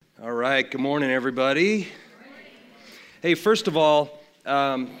All right, good morning, everybody. Hey, first of all,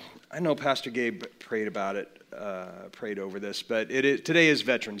 I know Pastor Gabe prayed over this, but today is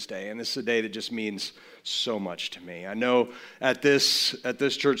Veterans Day, and this is a day that just means so much to me. I know at this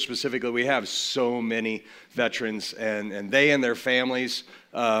church specifically, we have so many veterans, and they and their families,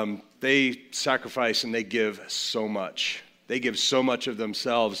 they sacrifice and they give so much. They give so much of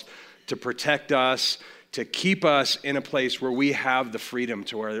themselves to protect us, to keep us in a place where we have the freedom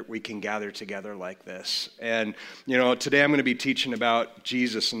to where we can gather together like this. And, today I'm going to be teaching about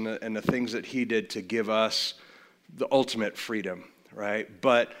Jesus and the things that he did to give us the ultimate freedom, right?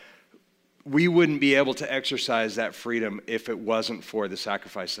 But we wouldn't be able to exercise that freedom if it wasn't for the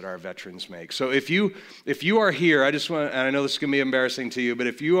sacrifice that our veterans make. So if you are here, and I know this is going to be embarrassing to you, but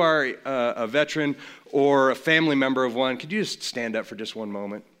if you are a veteran or a family member of one, could you just stand up for just one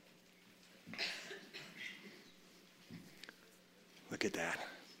moment? Look at that.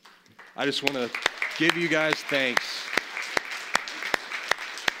 I just want to give you guys thanks.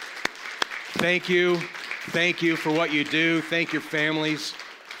 Thank you. Thank you for what you do. Thank your families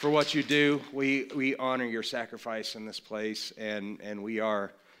for what you do. We honor your sacrifice in this place, and we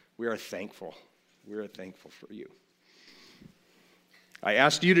are thankful. We are thankful for you. I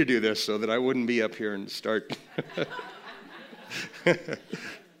asked you to do this so that I wouldn't be up here and start. All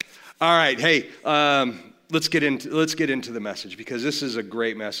right, hey. Let's get into the message, because this is a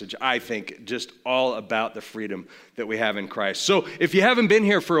great message, I think, just all about the freedom that we have in Christ. So if you haven't been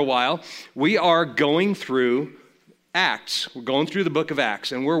here for a while, we are going through Acts. We're going through the book of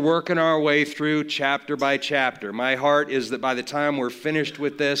Acts, and we're working our way through chapter by chapter. My heart is that by the time we're finished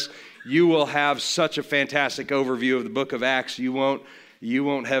with this, you will have such a fantastic overview of the book of Acts, you won't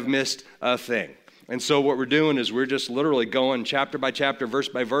have missed a thing. And so what we're doing is we're just literally going chapter by chapter, verse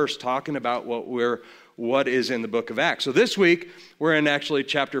by verse, talking about what is in the book of Acts. So this week, we're in actually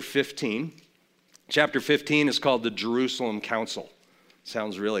chapter 15. Chapter 15 is called the Jerusalem Council.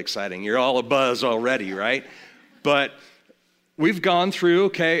 Sounds really exciting. You're all abuzz already, right? But we've gone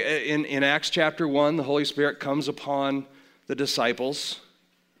through, in Acts chapter 1, the Holy Spirit comes upon the disciples,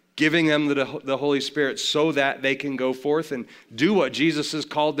 giving them the Holy Spirit so that they can go forth and do what Jesus has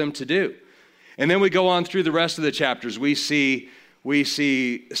called them to do. And then we go on through the rest of the chapters. We see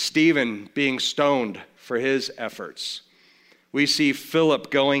Stephen being stoned for his efforts. We see Philip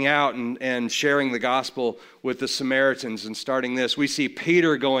going out and sharing the gospel with the Samaritans and starting this. We see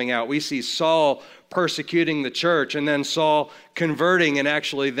Peter going out. We see Saul persecuting the church, and then Saul converting and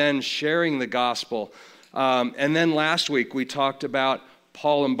actually then sharing the gospel. And then last week we talked about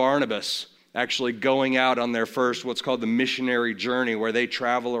Paul and Barnabas actually going out on their first, what's called the missionary journey, where they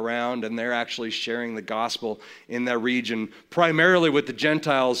travel around and they're actually sharing the gospel in that region, primarily with the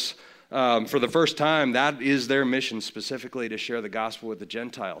Gentiles. For the first time, that is their mission, specifically to share the gospel with the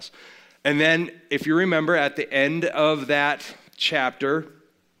Gentiles. And then, if you remember, at the end of that chapter,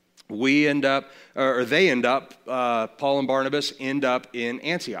 Paul and Barnabas end up in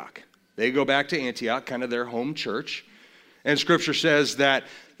Antioch. They go back to Antioch, kind of their home church. And Scripture says that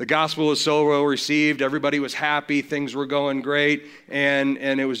the gospel was so well received, everybody was happy, things were going great, and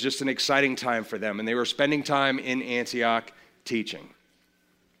it was just an exciting time for them. And they were spending time in Antioch teaching.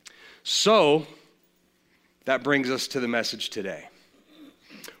 So, that brings us to the message today.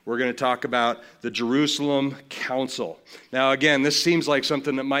 We're going to talk about the Jerusalem Council. Now, again, this seems like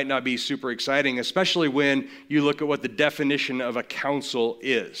something that might not be super exciting, especially when you look at what the definition of a council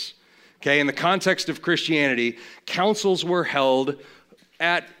is. Okay, in the context of Christianity, councils were held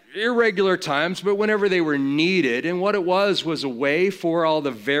at irregular times, but whenever they were needed. And what it was a way for all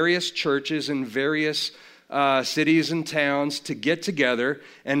the various churches in various cities and towns to get together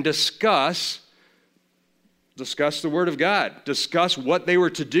and discuss the Word of God, discuss what they were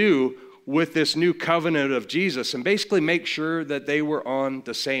to do with this new covenant of Jesus, and basically make sure that they were on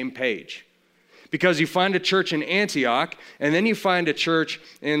the same page. Because you find a church in Antioch, and then you find a church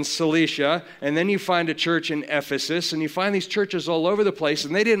in Cilicia, and then you find a church in Ephesus, and you find these churches all over the place,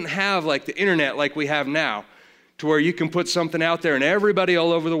 and they didn't have like the internet like we have now, to where you can put something out there and everybody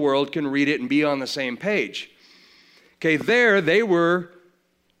all over the world can read it and be on the same page. Okay, there they were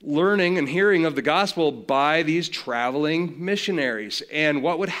learning and hearing of the gospel by these traveling missionaries. And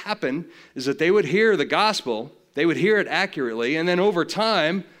what would happen is that they would hear the gospel, they would hear it accurately, and then over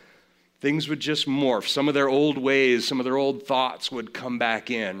time, things would just morph. Some of their old ways, some of their old thoughts would come back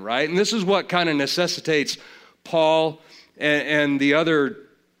in, right? And this is what kind of necessitates Paul and the other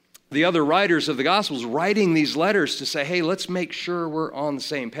writers of the Gospels writing these letters to say, hey, let's make sure we're on the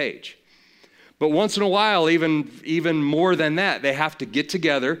same page. But once in a while, even more than that, they have to get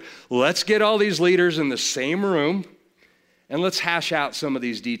together. Let's get all these leaders in the same room and let's hash out some of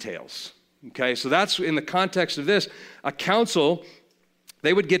these details. Okay, so that's in the context of this. A council,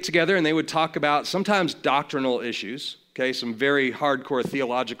 they would get together and they would talk about sometimes doctrinal issues, okay, some very hardcore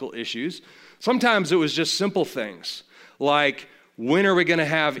theological issues. Sometimes it was just simple things like, when are we going to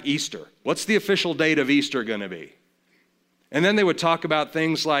have Easter? What's the official date of Easter going to be? And then they would talk about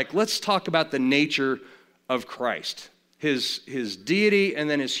things like, let's talk about the nature of Christ, his deity and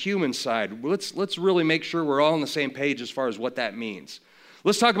then his human side. Let's really make sure we're all on the same page as far as what that means.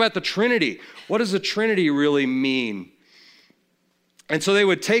 Let's talk about the Trinity. What does the Trinity really mean? And so they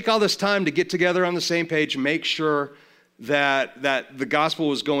would take all this time to get together on the same page, make sure that the gospel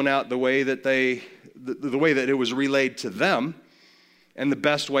was going out the way that the way that it was relayed to them and the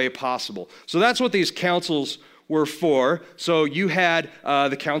best way possible. So that's what these councils were for. So you had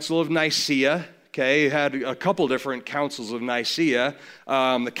the Council of Nicaea. Okay, you had a couple different councils of Nicaea.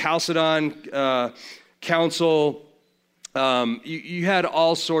 The Chalcedon Council. You had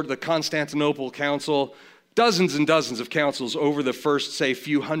all sorts, the Constantinople Council, dozens and dozens of councils over the first, say,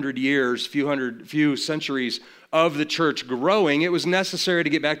 few hundred years, few centuries of the church growing. It was necessary to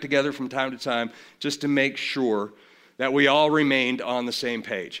get back together from time to time just to make sure that we all remained on the same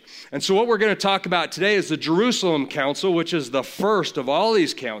page. And so what we're going to talk about today is the Jerusalem Council, which is the first of all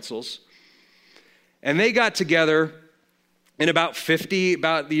these councils. And they got together in about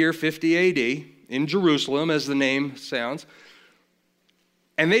the year 50 AD in Jerusalem, as the name sounds.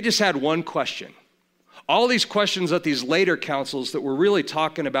 And they just had one question. All these questions at these later councils that were really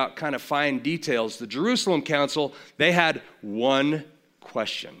talking about kind of fine details, the Jerusalem Council, they had one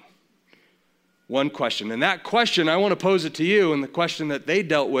question. One question. And that question, I want to pose it to you, and the question that they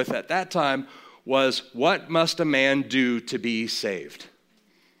dealt with at that time was, what must a man do to be saved?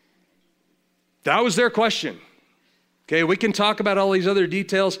 That was their question. Okay, we can talk about all these other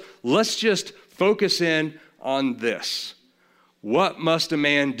details. Let's just focus in on this. What must a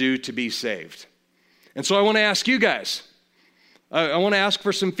man do to be saved? And so I want to ask you guys, I want to ask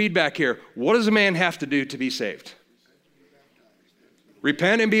for some feedback here. What does a man have to do to be saved?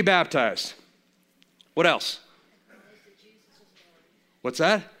 Repent and be baptized. What else? What's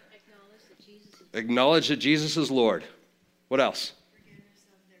that? Acknowledge that Jesus is Lord. What else?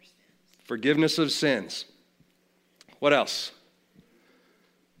 Forgiveness of sins. What else?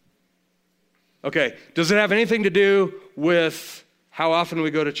 Okay, does it have anything to do with how often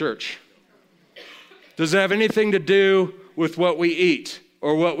we go to church? Does it have anything to do with what we eat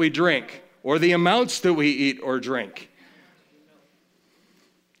or what we drink or the amounts that we eat or drink?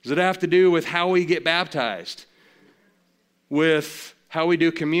 Does it have to do with how we get baptized? With how we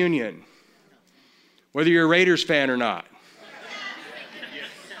do communion? Whether you're a Raiders fan or not?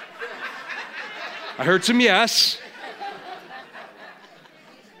 I heard some yes.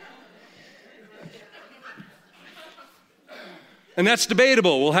 And that's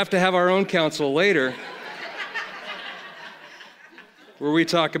debatable. We'll have to have our own council later where we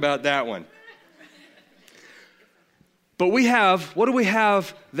talk about that one. But what do we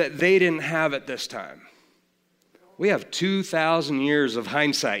have that they didn't have at this time? We have 2,000 years of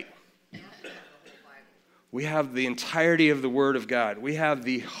hindsight. We have the entirety of the Word of God. We have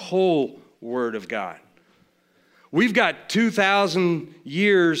the whole Word of God. We've got 2,000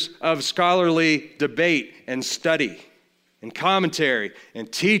 years of scholarly debate and study and commentary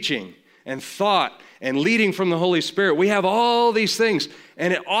and teaching and thought and leading from the Holy Spirit. We have all these things,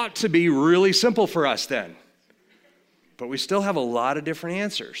 and it ought to be really simple for us then. But we still have a lot of different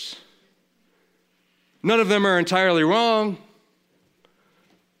answers. None of them are entirely wrong,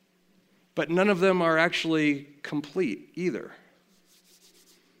 but none of them are actually complete either.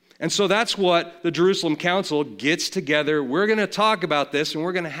 And so that's what the Jerusalem Council gets together. We're going to talk about this, and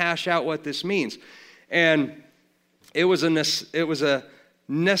we're going to hash out what this means. And it was a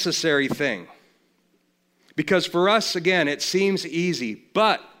necessary thing. Because for us, again, it seems easy,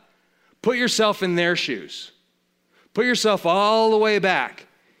 but put yourself in their shoes. Put yourself all the way back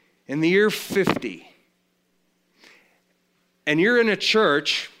in the year 50. And you're in a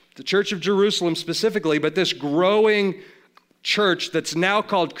church, the Church of Jerusalem specifically, but this growing church that's now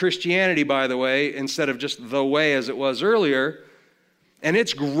called Christianity, by the way, instead of just the way as it was earlier. And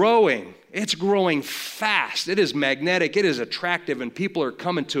it's growing. It's growing fast. It is magnetic. It is attractive, and people are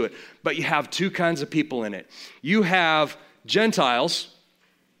coming to it. But you have two kinds of people in it. You have Gentiles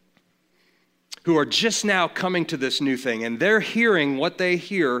who are just now coming to this new thing, and they're hearing what they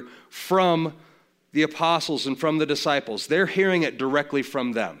hear from the apostles and from the disciples. They're hearing it directly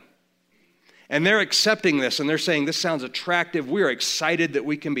from them. And they're accepting this, and they're saying, this sounds attractive. We are excited that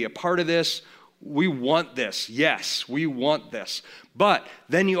we can be a part of this. We want this. Yes, we want this. But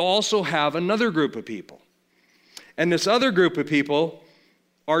then you also have another group of people. And this other group of people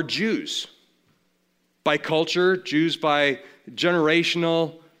are Jews. By culture, Jews by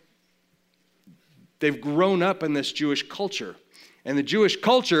generational. They've grown up in this Jewish culture. And the Jewish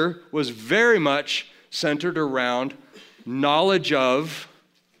culture was very much centered around knowledge of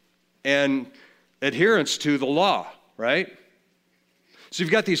and adherence to the law, right? So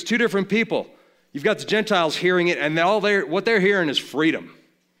you've got these two different people. You've got the Gentiles hearing it, and what they're hearing is freedom.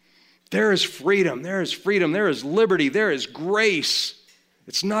 There is freedom. There is freedom. There is liberty. There is grace.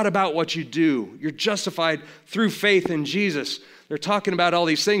 It's not about what you do. You're justified through faith in Jesus. They're talking about all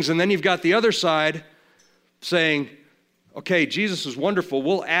these things. And then you've got the other side saying, okay, Jesus is wonderful.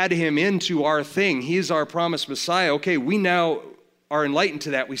 We'll add him into our thing. He's our promised Messiah. Okay, we now are enlightened to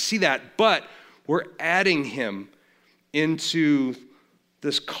that. We see that. But we're adding him into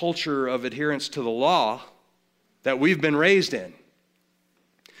this culture of adherence to the law that we've been raised in.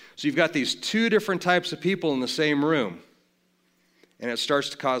 So you've got these two different types of people in the same room, and it starts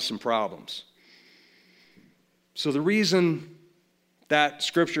to cause some problems. So the reason that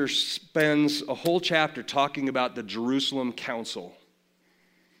Scripture spends a whole chapter talking about the Jerusalem Council,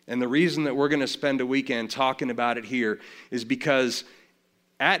 and the reason that we're going to spend a weekend talking about it here is because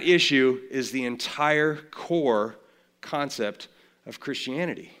at issue is the entire core concept of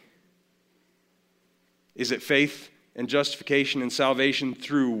Christianity. Is it faith and justification and salvation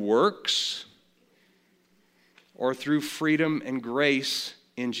through works, or through freedom and grace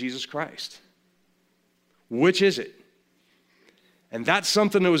in Jesus Christ? Which is it? And that's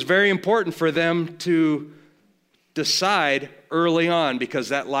something that was very important for them to decide early on, because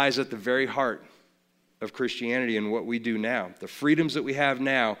that lies at the very heart of Christianity and what we do now. The freedoms that we have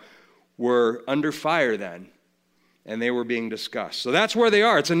now were under fire then, and they were being discussed. So that's where they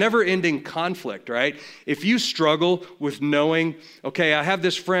are. It's a never-ending conflict, right? If you struggle with knowing, okay, I have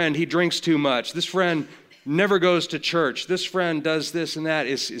this friend, he drinks too much. This friend never goes to church. This friend does this and that.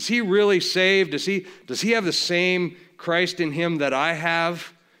 Is he really saved? Does he have the same Christ in him that I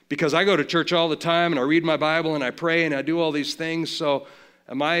have? Because I go to church all the time, and I read my Bible, and I pray, and I do all these things. So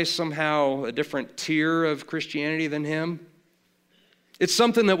am I somehow a different tier of Christianity than him? It's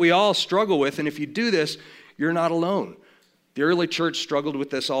something that we all struggle with, and if you do this, you're not alone. The early church struggled with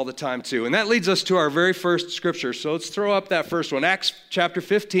this all the time too. And that leads us to our very first scripture. So let's throw up that first one. Acts chapter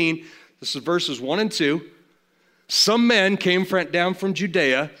 15, this is verses 1 and 2. Some men came down from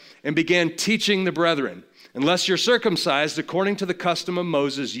Judea and began teaching the brethren, unless you're circumcised according to the custom of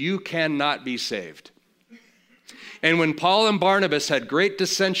Moses, you cannot be saved. And when Paul and Barnabas had great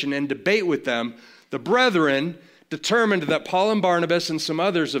dissension and debate with them, the brethren determined that Paul and Barnabas and some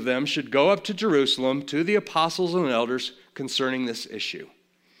others of them should go up to Jerusalem to the apostles and elders concerning this issue.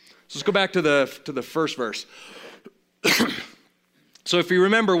 So let's go back to the first verse. So if you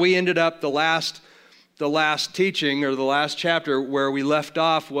remember, we ended up the last teaching, or the last chapter where we left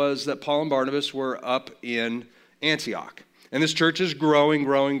off, was that Paul and Barnabas were up in Antioch. And this church is growing.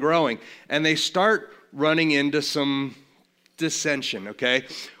 And they start running into some dissension, okay?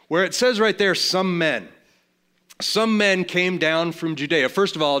 Where it says right there, some men came down from Judea.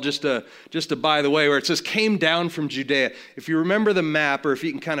 First of all, just to by the way, where it says came down from Judea. If you remember the map, or if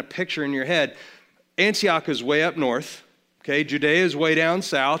you can kind of picture in your head, Antioch is way up north. Okay, Judea is way down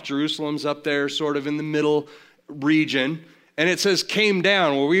south. Jerusalem's up there sort of in the middle region. And it says came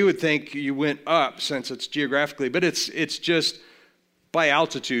down. Well, we would think you went up since it's geographically, but it's just by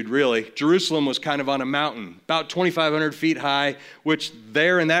altitude, really. Jerusalem was kind of on a mountain, about 2,500 feet high, which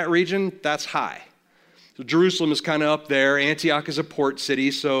there in that region, that's high. So Jerusalem is kind of up there. Antioch is a port city,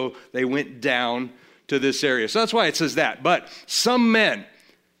 so they went down to this area. So that's why it says that. But some men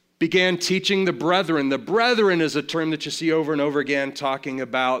began teaching the brethren. The brethren is a term that you see over and over again talking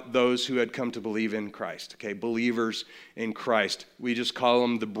about those who had come to believe in Christ. Okay, believers in Christ. We just call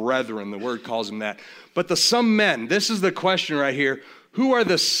them the brethren. The word calls them that. But the some men, this is the question right here. Who are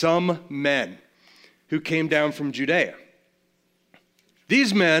the some men who came down from Judea?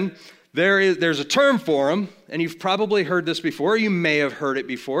 These men, there's a term for them, and you've probably heard this before. You may have heard it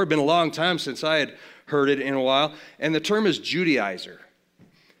before. It's been a long time since I had heard it in a while. And the term is Judaizer.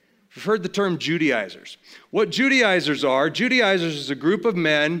 You've heard the term Judaizers. What Judaizers is a group of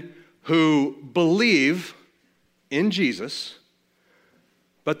men who believe in Jesus,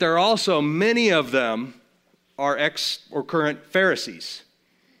 but there are also many of them are ex or current Pharisees.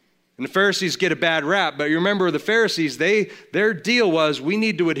 And the Pharisees get a bad rap, but you remember the Pharisees, their deal was we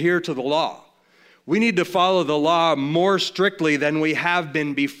need to adhere to the law. We need to follow the law more strictly than we have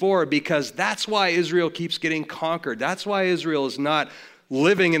been before, because that's why Israel keeps getting conquered. That's why Israel is not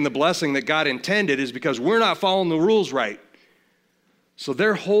living in the blessing that God intended, is because we're not following the rules right. So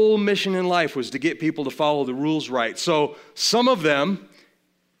their whole mission in life was to get people to follow the rules right. So some of them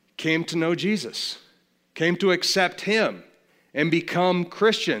came to know Jesus, came to accept him and become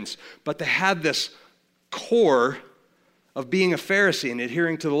Christians. But they had this core of being a Pharisee and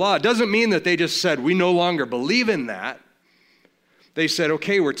adhering to the law. It doesn't mean that they just said, we no longer believe in that. They said,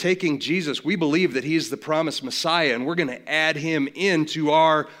 okay, we're taking Jesus. We believe that he's the promised Messiah, and we're going to add him into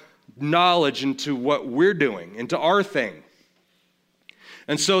our knowledge, into what we're doing, into our thing.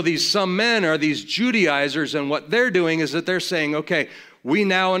 And so some men are these Judaizers, and what they're doing is that they're saying, okay, we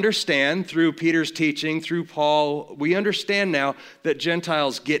now understand through Peter's teaching, through Paul, we understand now that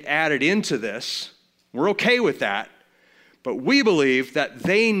Gentiles get added into this. We're okay with that. But we believe that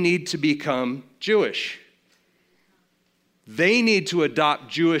they need to become Jewish. They need to adopt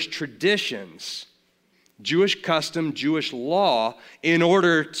Jewish traditions, Jewish custom, Jewish law, in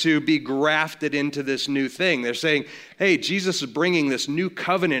order to be grafted into this new thing. They're saying, hey, Jesus is bringing this new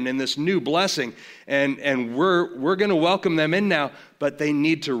covenant and this new blessing, and we're going to welcome them in now, but they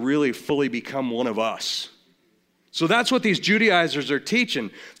need to really fully become one of us. So that's what these Judaizers are teaching.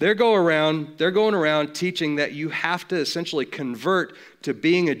 They're going around teaching that you have to essentially convert to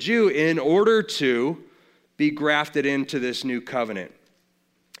being a Jew in order to be grafted into this new covenant.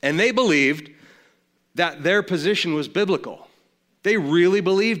 And they believed that their position was biblical. They really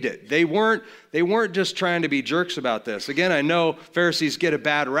believed it. They weren't just trying to be jerks about this. Again, I know Pharisees get a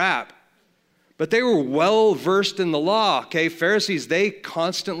bad rap, but they were well versed in the law. Okay, Pharisees, they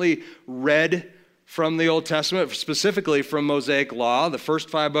constantly read from the Old Testament, specifically from Mosaic law, the first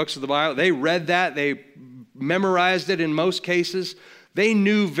 5 books of the Bible. They read that. They memorized it in most cases. They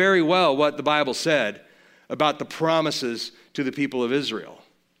knew very well what the Bible said about the promises to the people of Israel.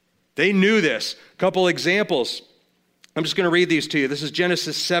 They knew this. A couple examples. I'm just going to read these to you. This is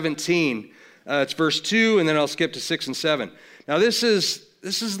Genesis 17. It's verse 2, and then I'll skip to 6 and 7. Now, this is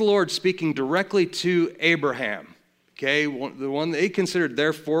the Lord speaking directly to Abraham, okay, the one they considered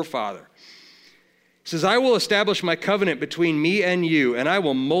their forefather. He says, I will establish my covenant between me and you, and I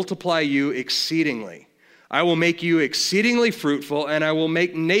will multiply you exceedingly. I will make you exceedingly fruitful, and I will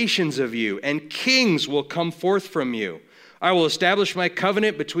make nations of you, and kings will come forth from you. I will establish my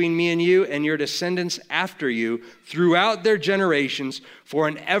covenant between me and you and your descendants after you throughout their generations for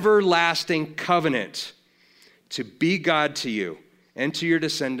an everlasting covenant to be God to you and to your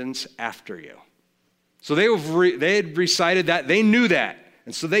descendants after you. So they had recited that. They knew that.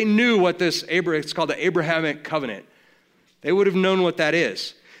 And so they knew what it's called the Abrahamic covenant. They would have known what that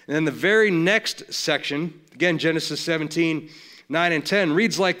is. And then the very next section, again, Genesis 17, 9 and 10,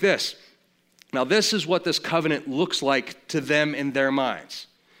 reads like this. Now, this is what this covenant looks like to them in their minds.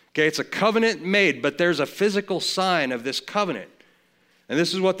 Okay, it's a covenant made, but there's a physical sign of this covenant. And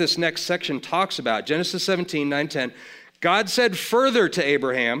this is what this next section talks about. Genesis 17, 9, 10. God said further to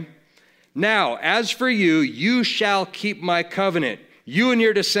Abraham, now, as for you, you shall keep my covenant, you and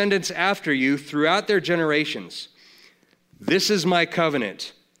your descendants after you throughout their generations. This is my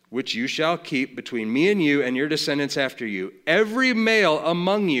covenant, which you shall keep between me and you and your descendants after you. Every male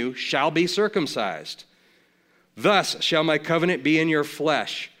among you shall be circumcised. Thus shall my covenant be in your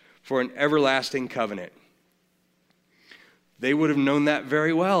flesh for an everlasting covenant. They would have known that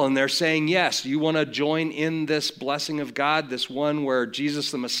very well, and they're saying, yes, you want to join in this blessing of God, this one where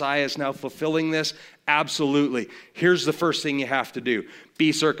Jesus the Messiah is now fulfilling this? Absolutely. Here's the first thing you have to do.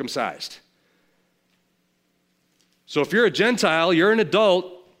 Be circumcised. So if you're a Gentile, you're an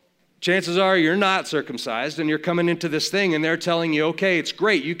adult, chances are you're not circumcised, and you're coming into this thing, and they're telling you, okay, it's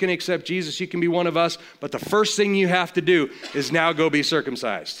great, you can accept Jesus, you can be one of us, but the first thing you have to do is now go be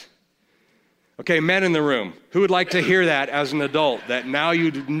circumcised. Okay, men in the room, who would like to hear that as an adult, that now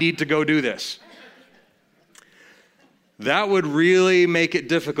you need to go do this? That would really make it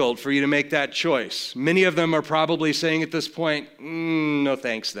difficult for you to make that choice. Many of them are probably saying at this point, no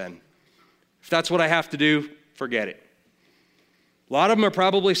thanks then. If that's what I have to do, forget it. A lot of them are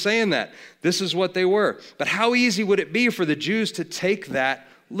probably saying that. This is what they were. But how easy would it be for the Jews to take that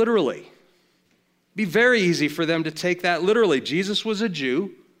literally? It'd be very easy for them to take that literally. Jesus was a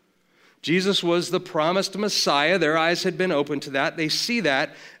Jew. Jesus was the promised Messiah. Their eyes had been open to that. They see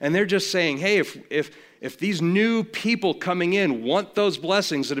that, and they're just saying, hey, if these new people coming in want those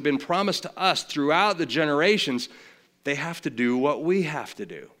blessings that have been promised to us throughout the generations, they have to do what we have to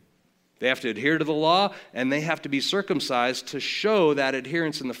do. They have to adhere to the law, and they have to be circumcised to show that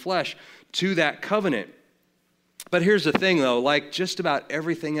adherence in the flesh to that covenant. But here's the thing, though. Like just about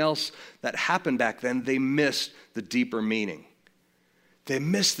everything else that happened back then, they missed the deeper meaning. They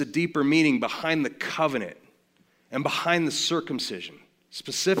missed the deeper meaning behind the covenant and behind the circumcision,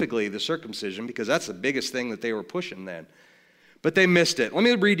 specifically the circumcision, because that's the biggest thing that they were pushing then. But they missed it. Let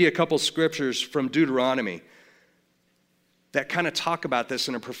me read you a couple scriptures from Deuteronomy that kind of talk about this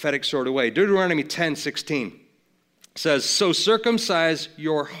in a prophetic sort of way. Deuteronomy 10:16 says, "So circumcise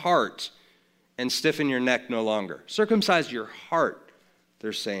your heart and stiffen your neck no longer." Circumcise your heart,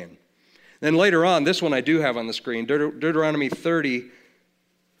 they're saying. Then later on, this one I do have on the screen, Deuteronomy 30,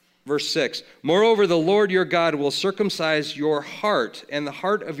 verse 6. "Moreover, the Lord your God will circumcise your heart and the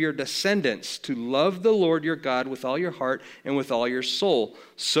heart of your descendants to love the Lord your God with all your heart and with all your soul,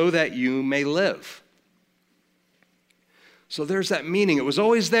 so that you may live." So there's that meaning. It was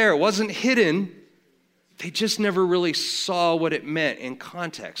always there. It wasn't hidden. They just never really saw what it meant in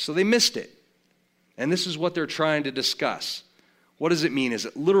context. So they missed it. And this is what they're trying to discuss. What does it mean? Is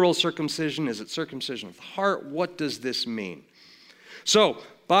it literal circumcision? Is it circumcision of the heart? What does this mean? So,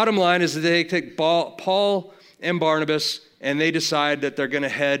 bottom line is that they take Paul and Barnabas and they decide that they're going to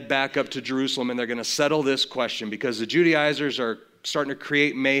head back up to Jerusalem and they're going to settle this question because the Judaizers are starting to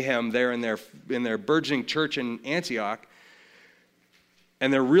create mayhem there in their burgeoning church in Antioch.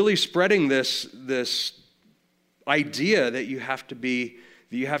 And they're really spreading this idea that you have to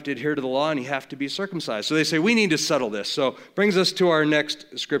adhere to the law and you have to be circumcised. So they say, we need to settle this. So brings us to our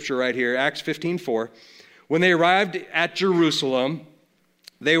next scripture right here, Acts 15:4. "When they arrived at Jerusalem,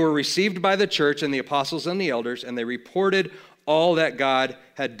 they were received by the church and the apostles and the elders, and they reported all that God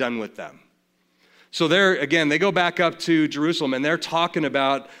had done with them." So they go back up to Jerusalem, and they're talking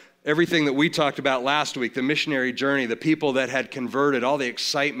about everything that we talked about last week, the missionary journey, the people that had converted, all the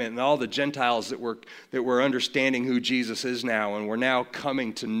excitement, and all the Gentiles that were understanding who Jesus is now, and were now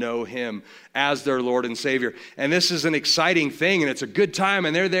coming to know him as their Lord and Savior. And this is an exciting thing, and it's a good time,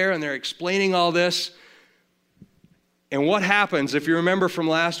 and they're there, and they're explaining all this. And what happens, if you remember from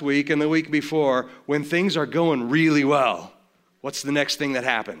last week and the week before, when things are going really well, what's the next thing that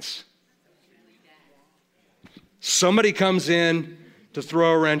happens? Somebody comes in to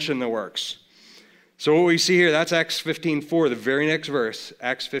throw a wrench in the works. So what we see here, that's Acts 15:4, the very next verse,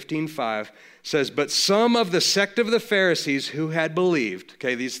 Acts 15:5, says, "But some of the sect of the Pharisees who had believed,"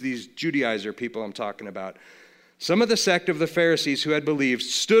 okay, these Judaizer people I'm talking about, "some of the sect of the Pharisees who had believed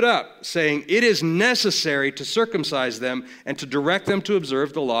stood up, saying, 'It is necessary to circumcise them and to direct them to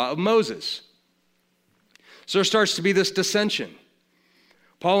observe the law of Moses.'" So there starts to be this dissension.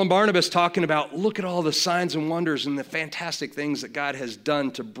 Paul and Barnabas talking about, look at all the signs and wonders and the fantastic things that God has done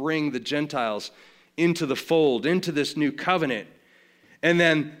to bring the Gentiles into the fold, into this new covenant. And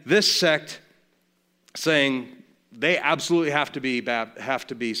then this sect saying they absolutely have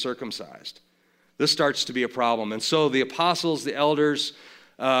to be circumcised. This starts to be a problem. And so the apostles, the elders,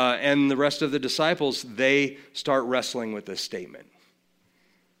 and the rest of the disciples, they start wrestling with this statement.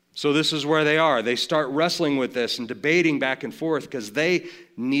 So this is where they are. They start wrestling with this and debating back and forth because they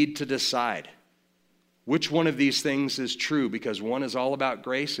need to decide which one of these things is true, because one is all about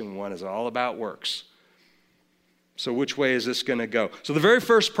grace and one is all about works. So which way is this going to go? So the very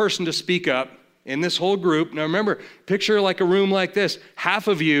first person to speak up in this whole group, now remember, picture like a room like this. Half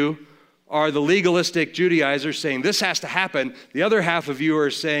of you are the legalistic Judaizers saying this has to happen. The other half of you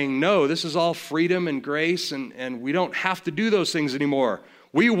are saying, no, this is all freedom and grace and we don't have to do those things anymore.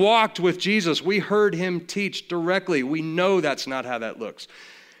 We walked with Jesus. We heard him teach directly. We know that's not how that looks.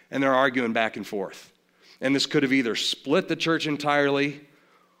 And they're arguing back and forth. And this could have either split the church entirely,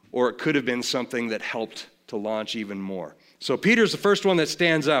 or it could have been something that helped to launch even more. So Peter's the first one that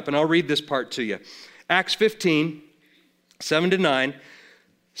stands up, and I'll read this part to you. Acts 15, 7-9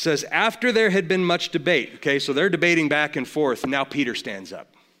 says, "After there had been much debate," okay, so they're debating back and forth, and now Peter stands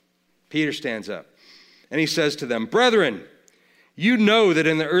up. Peter stands up, and he says to them, "Brethren, you know that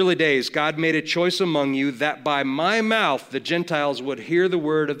in the early days God made a choice among you that by my mouth the Gentiles would hear the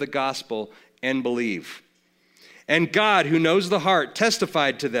word of the gospel and believe. And God, who knows the heart,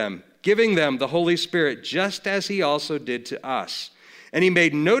 testified to them, giving them the Holy Spirit, just as he also did to us. And he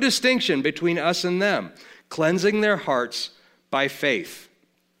made no distinction between us and them, cleansing their hearts by faith."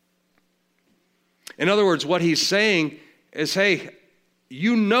 In other words, what he's saying is, hey,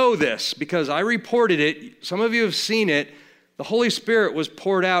 you know this because I reported it. Some of you have seen it. The Holy Spirit was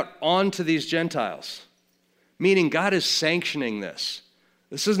poured out onto these Gentiles, meaning God is sanctioning this.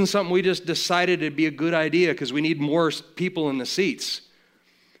 This isn't something we just decided it'd be a good idea because we need more people in the seats.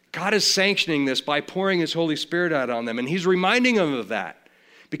 God is sanctioning this by pouring his Holy Spirit out on them, and he's reminding them of that.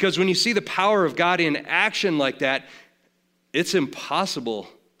 Because when you see the power of God in action like that, it's impossible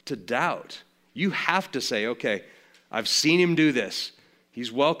to doubt. You have to say, okay, I've seen him do this.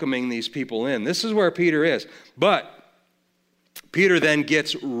 He's welcoming these people in. This is where Peter is. But Peter then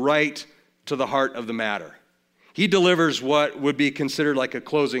gets right to the heart of the matter. He delivers what would be considered like a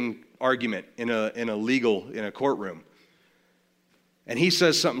closing argument in a courtroom. And he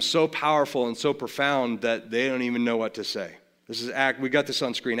says something so powerful and so profound that they don't even know what to say. We got this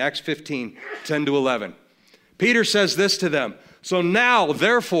on screen, Acts 15, 10 to 11. Peter says this to them, "So now,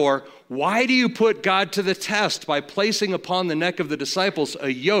 therefore, why do you put God to the test by placing upon the neck of the disciples a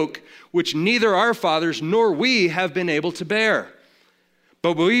yoke which neither our fathers nor we have been able to bear?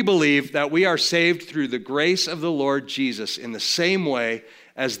 But we believe that we are saved through the grace of the Lord Jesus in the same way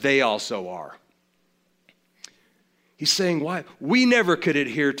as they also are." He's saying, why? We never could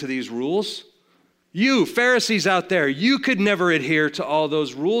adhere to these rules. You, Pharisees out there, you could never adhere to all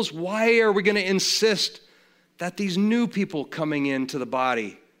those rules. Why are we going to insist that these new people coming into the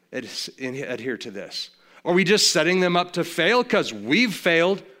body adhere to this? Are we just setting them up to fail because we've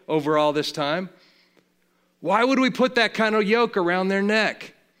failed over all this time? Why would we put that kind of yoke around their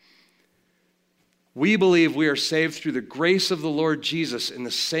neck? We believe we are saved through the grace of the Lord Jesus in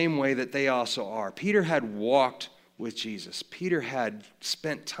the same way that they also are. Peter had walked with Jesus. Peter had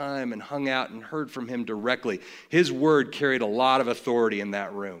spent time and hung out and heard from him directly. His word carried a lot of authority in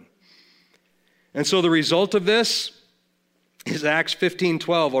that room. And so the result of this is Acts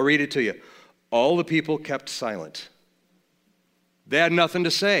 15:12. I'll read it to you. All the people kept silent. They had nothing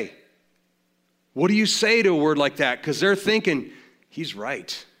to say. What do you say to a word like that? Because they're thinking, he's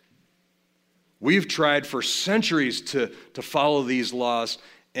right. We've tried for centuries to follow these laws,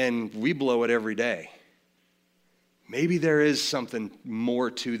 and we blow it every day. Maybe there is something more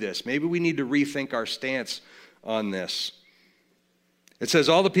to this. Maybe we need to rethink our stance on this. It says,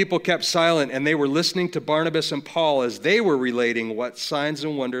 all the people kept silent, and they were listening to Barnabas and Paul as they were relating what signs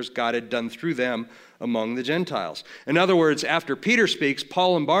and wonders God had done through them among the Gentiles. In other words, after Peter speaks,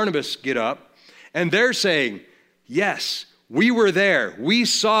 Paul and Barnabas get up, and they're saying, yes, we were there. We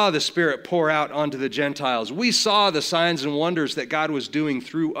saw the Spirit pour out onto the Gentiles. We saw the signs and wonders that God was doing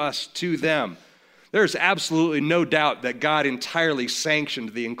through us to them. There's absolutely no doubt that God entirely sanctioned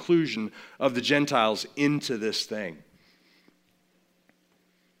the inclusion of the Gentiles into this thing.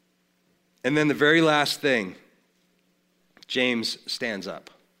 And then the very last thing, James stands up.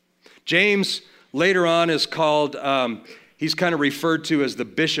 James later on is called, he's kind of referred to as the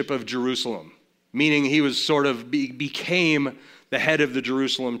Bishop of Jerusalem, meaning he was became the head of the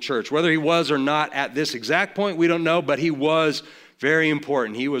Jerusalem church. Whether he was or not at this exact point, we don't know, but he was very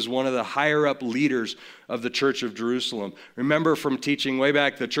important. He was one of the higher up leaders of the Church of Jerusalem. Remember from teaching way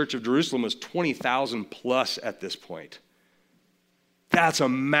back, the Church of Jerusalem was 20,000 plus at this point. That's a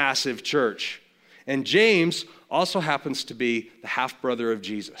massive church. And James also happens to be the half-brother of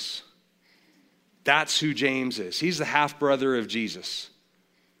Jesus. That's who James is. He's the half-brother of Jesus.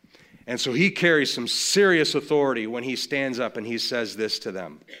 And so he carries some serious authority when he stands up and he says this to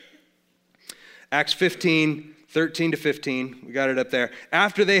them. Acts 15, 13 to 15, we got it up there.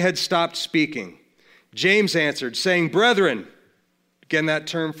 After they had stopped speaking, James answered, saying, brethren, again that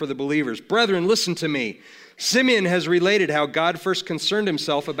term for the believers, brethren, listen to me. Simeon has related how God first concerned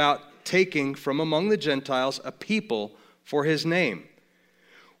himself about taking from among the Gentiles a people for his name.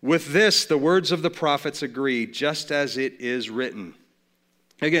 With this, the words of the prophets agree, just as it is written.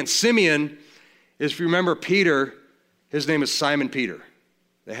 Again, Simeon is, if you remember Peter, his name is Simon Peter.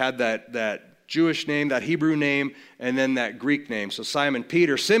 They had that Jewish name, that Hebrew name, and then that Greek name. So Simon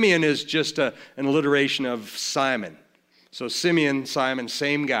Peter. Simeon is just an alliteration of Simon. So Simeon, Simon,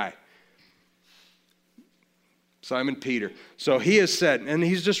 same guy. Simon Peter. So he has said, and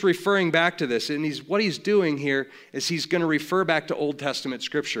he's just referring back to this, and what he's doing here is he's going to refer back to Old Testament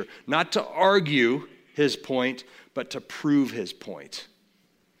Scripture, not to argue his point, but to prove his point.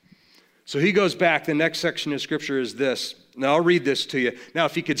 So he goes back. The next section of Scripture is this. Now, I'll read this to you. Now,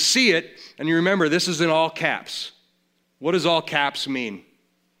 if you could see it, and you remember, this is in all caps. What does all caps mean?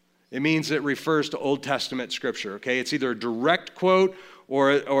 It means it refers to Old Testament Scripture, okay? It's either a direct quote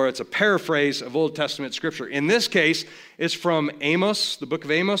or it's a paraphrase of Old Testament Scripture. In this case, it's from Amos, the book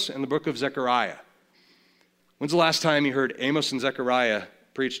of Amos, and the book of Zechariah. When's the last time you heard Amos and Zechariah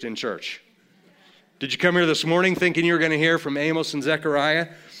preached in church? Did you come here this morning thinking you were going to hear from Amos and Zechariah?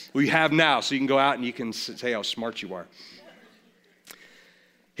 Well, you have now, so you can go out and you can say how smart you are.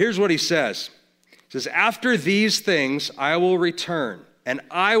 Here's what he says. He says, after these things I will return, and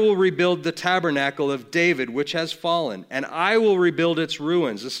I will rebuild the tabernacle of David, which has fallen, and I will rebuild its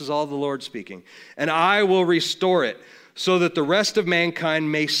ruins. This is all the Lord speaking. And I will restore it, so that the rest of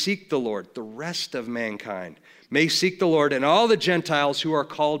mankind may seek the Lord. The rest of mankind may seek the Lord, and all the Gentiles who are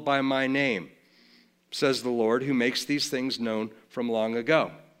called by my name, says the Lord, who makes these things known from long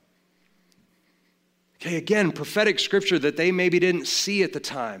ago. Okay, again, prophetic scripture that they maybe didn't see at the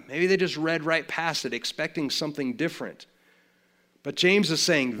time. Maybe they just read right past it, expecting something different. But James is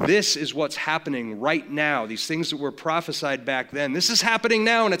saying this is what's happening right now. These things that were prophesied back then. This is happening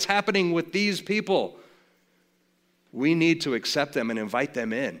now, and it's happening with these people. We need to accept them and invite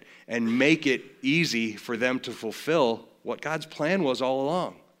them in and make it easy for them to fulfill what God's plan was all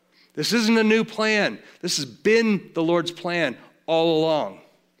along. This isn't a new plan. This has been the Lord's plan all along.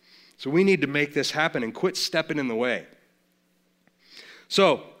 So we need to make this happen and quit stepping in the way.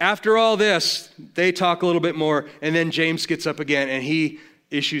 So after all this, they talk a little bit more, and then James gets up again, and he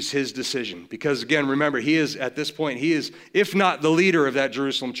issues his decision. Because again, remember, he is, at this point, he is, if not the leader of that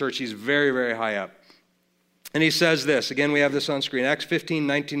Jerusalem church, he's very, very high up. And he says this, again, we have this on screen, Acts 15,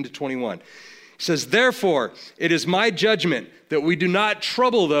 19 to 21. He says, "Therefore, it is my judgment that we do not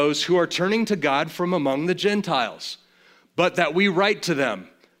trouble those who are turning to God from among the Gentiles, but that we write to them,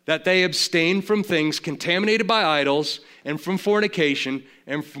 that they abstain from things contaminated by idols, and from fornication,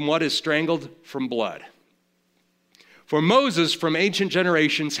 and from what is strangled from blood. For Moses from ancient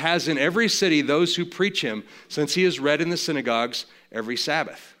generations has in every city those who preach him, since he is read in the synagogues every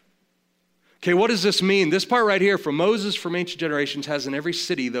Sabbath." Okay, what does this mean? This part right here, for Moses from ancient generations has in every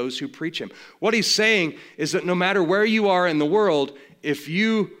city those who preach him. What he's saying is that no matter where you are in the world, if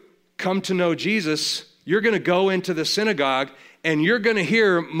you come to know Jesus, you're going to go into the synagogue and you're going to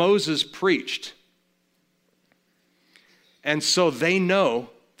hear Moses preached. And so they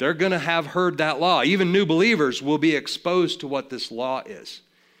know they're going to have heard that law. Even new believers will be exposed to what this law is.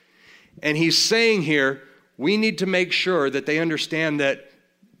 And he's saying here, we need to make sure that they understand that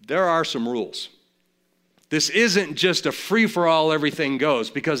there are some rules. This isn't just a free-for-all, everything goes,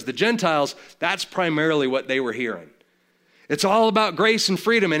 because the Gentiles, that's primarily what they were hearing. It's all about grace and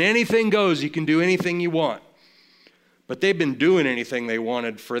freedom, and anything goes. You can do anything you want. But they've been doing anything they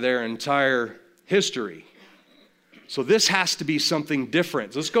wanted for their entire history. So this has to be something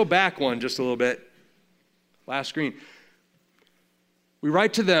different. So let's go back one just a little bit. Last screen. We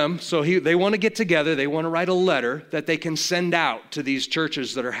write to them, so they want to get together. They want to write a letter that they can send out to these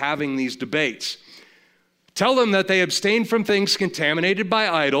churches that are having these debates. Tell them that they abstain from things contaminated by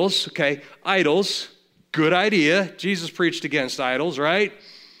idols. Okay, idols, good idea. Jesus preached against idols, right?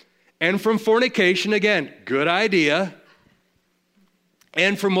 And from fornication, again, good idea.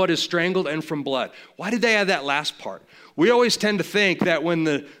 And from what is strangled and from blood. Why did they add that last part? We always tend to think that when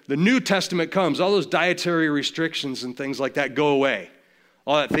the New Testament comes, all those dietary restrictions and things like that go away.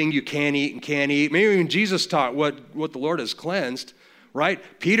 All that thing you can't eat and can't eat. Maybe even Jesus taught what the Lord has cleansed, right?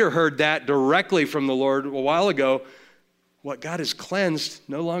 Peter heard that directly from the Lord a while ago. What God has cleansed,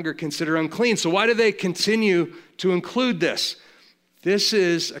 no longer consider unclean. So why do they continue to include this? This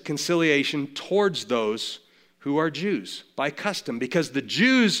is a conciliation towards those who are Jews by custom, because the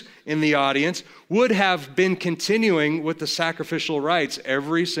Jews in the audience would have been continuing with the sacrificial rites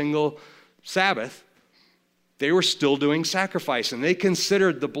every single Sabbath. They were still doing sacrifice, and they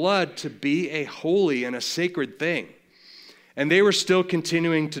considered the blood to be a holy and a sacred thing. And they were still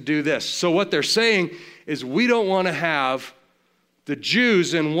continuing to do this. So what they're saying is we don't want to have the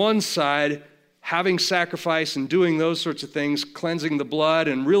Jews in one side having sacrifice and doing those sorts of things, cleansing the blood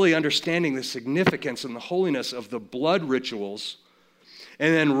and really understanding the significance and the holiness of the blood rituals.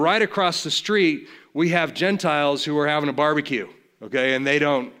 And then right across the street, we have Gentiles who are having a barbecue, okay? And they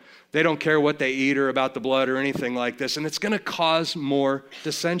don't care what they eat or about the blood or anything like this. And it's going to cause more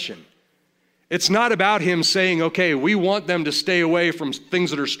dissension. It's not about him saying, okay, we want them to stay away from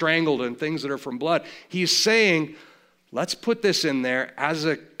things that are strangled and things that are from blood. He's saying, let's put this in there as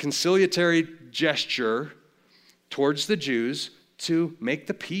a conciliatory gesture towards the Jews to make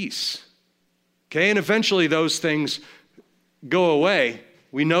the peace. Okay, and eventually those things go away.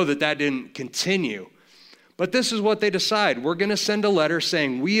 We know that didn't continue. But this is what they decide. We're going to send a letter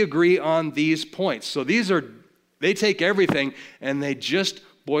saying we agree on these points. So they take everything and they just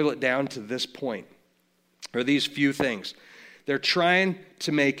boil it down to this point, or these few things. They're trying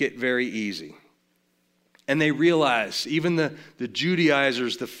to make it very easy. And they realize, even the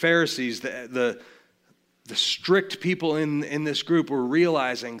Judaizers, the Pharisees, the strict people in this group were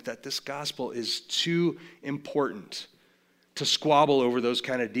realizing that this gospel is too important to squabble over those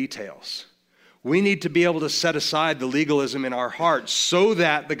kind of details. We need to be able to set aside the legalism in our hearts so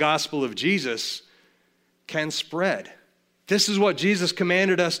that the gospel of Jesus can spread. This is what Jesus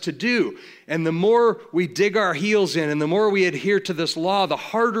commanded us to do. And the more we dig our heels in and the more we adhere to this law, the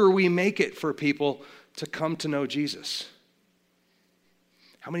harder we make it for people to come to know Jesus.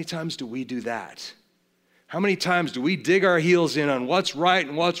 How many times do we do that? How many times do we dig our heels in on what's right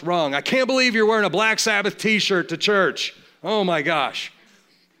and what's wrong? I can't believe you're wearing a Black Sabbath t-shirt to church. Oh my gosh.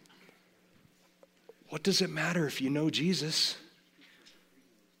 What does it matter if you know Jesus?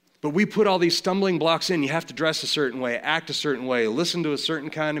 But we put all these stumbling blocks in. You have to dress a certain way, act a certain way, listen to a certain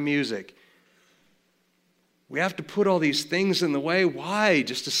kind of music. We have to put all these things in the way. Why?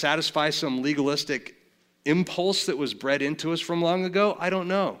 Just to satisfy some legalistic impulse that was bred into us from long ago? I don't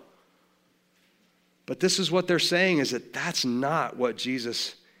know. But this is what they're saying, is that that's not what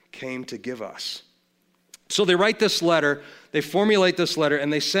Jesus came to give us. So they write this letter, they formulate this letter,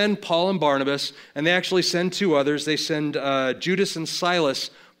 and they send Paul and Barnabas, and they actually send two others. They send Judas and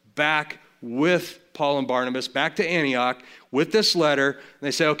Silas back with Paul and Barnabas, back to Antioch with this letter. And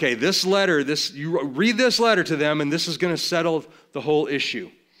they say, okay, this letter, you read this letter to them, and this is going to settle the whole issue.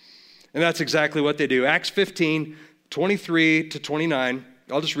 And that's exactly what they do. Acts 15, 23 to 29,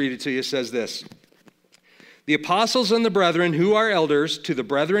 I'll just read it to you. It says this. The apostles and the brethren who are elders, to the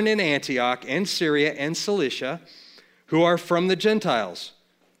brethren in Antioch and Syria and Cilicia, who are from the Gentiles,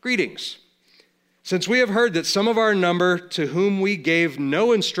 greetings. Since we have heard that some of our number, to whom we gave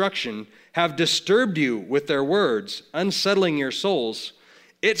no instruction, have disturbed you with their words, unsettling your souls,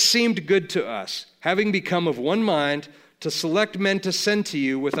 it seemed good to us, having become of one mind, to select men to send to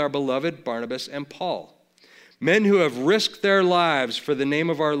you with our beloved Barnabas and Paul, men who have risked their lives for the name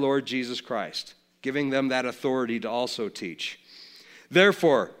of our Lord Jesus Christ, giving them that authority to also teach.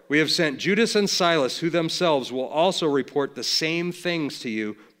 Therefore, we have sent Judas and Silas, who themselves will also report the same things to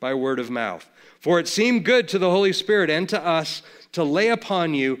you by word of mouth. For it seemed good to the Holy Spirit and to us to lay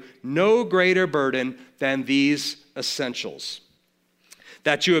upon you no greater burden than these essentials: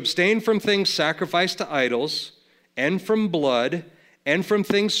 that you abstain from things sacrificed to idols, and from blood, and from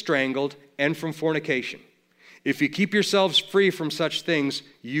things strangled, and from fornication. If you keep yourselves free from such things,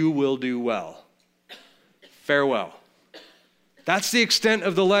 you will do well. Farewell. That's the extent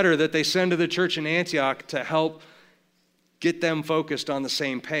of the letter that they send to the church in Antioch to help get them focused on the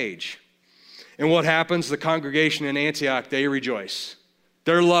same page. And what happens? The congregation in Antioch, they rejoice.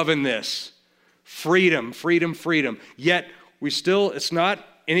 They're loving this. Freedom, freedom, freedom. Yet, it's not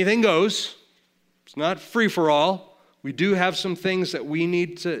anything goes. It's not free for all. We do have some things that we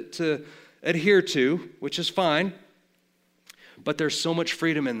need to adhere to, which is fine. But there's so much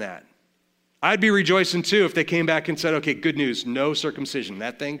freedom in that. I'd be rejoicing too if they came back and said, okay, good news, no circumcision.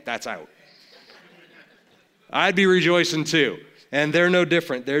 That's out. I'd be rejoicing too. And they're no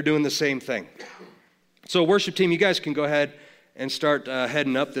different. They're doing the same thing. So worship team, you guys can go ahead and start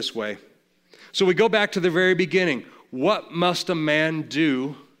heading up this way. So we go back to the very beginning. What must a man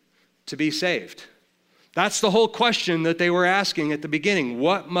do to be saved? That's the whole question that they were asking at the beginning.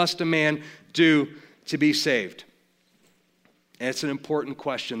 What must a man do to be saved? And it's an important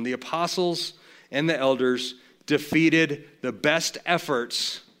question. The apostles and the elders defeated the best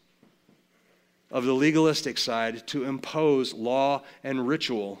efforts of the legalistic side to impose law and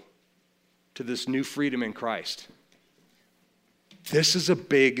ritual to this new freedom in Christ. This is a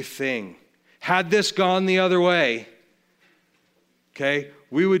big thing. Had this gone the other way, okay,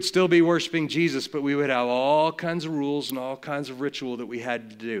 we would still be worshiping Jesus, but we would have all kinds of rules and all kinds of ritual that we had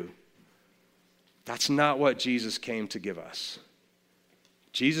to do. That's not what Jesus came to give us.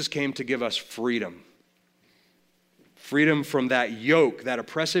 Jesus came to give us freedom. Freedom from that yoke, that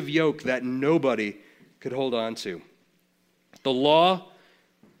oppressive yoke that nobody could hold on to. The law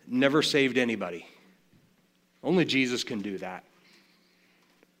never saved anybody. Only Jesus can do that.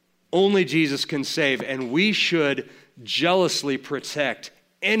 Only Jesus can save, and we should jealously protect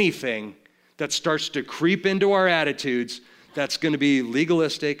anything that starts to creep into our attitudes that's going to be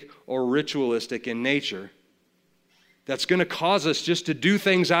legalistic or ritualistic in nature. That's going to cause us just to do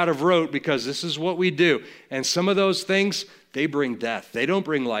things out of rote because this is what we do. And some of those things, they bring death. They don't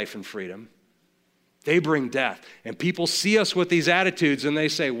bring life and freedom. They bring death. And people see us with these attitudes and they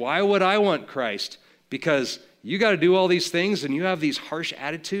say, why would I want Christ? Because you got to do all these things and you have these harsh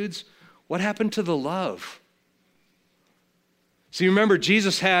attitudes. What happened to the love? See, remember,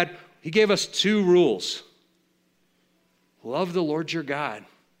 he gave us two rules. Love the Lord your God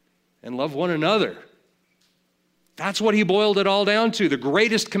and love one another. That's what he boiled it all down to, the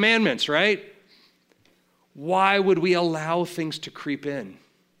greatest commandments, right? Why would we allow things to creep in?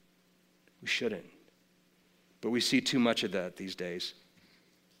 We shouldn't. But we see too much of that these days.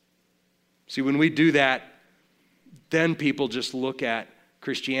 See, when we do that, then people just look at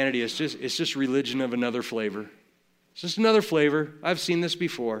Christianity as it's just religion of another flavor. It's just another flavor. I've seen this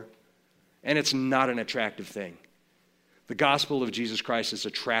before. And it's not an attractive thing. The gospel of Jesus Christ is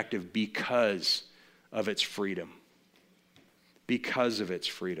attractive because of its freedom. Because of its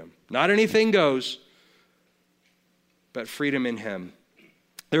freedom. Not anything goes, but freedom in him.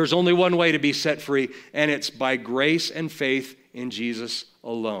 There's only one way to be set free, and it's by grace and faith in Jesus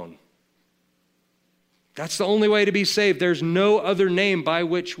alone. That's the only way to be saved. There's no other name by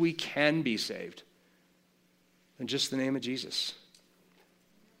which we can be saved than just the name of Jesus.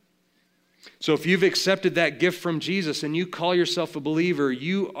 So if you've accepted that gift from Jesus and you call yourself a believer,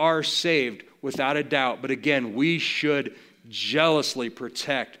 you are saved without a doubt. But again, we should jealously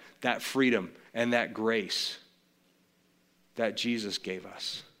protect that freedom and that grace that Jesus gave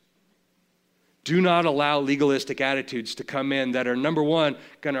us. Do not allow legalistic attitudes to come in that are, number one,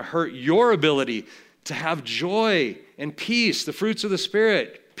 going to hurt your ability to have joy and peace, the fruits of the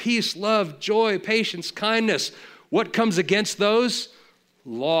Spirit, peace, love, joy, patience, kindness. What comes against those?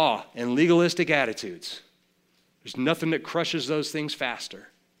 Law and legalistic attitudes. There's nothing that crushes those things faster.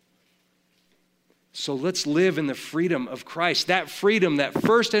 So let's live in the freedom of Christ. That freedom that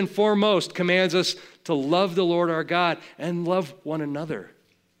first and foremost commands us to love the Lord our God and love one another.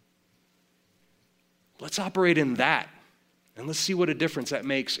 Let's operate in that. And let's see what a difference that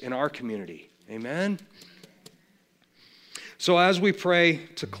makes in our community. Amen? So as we pray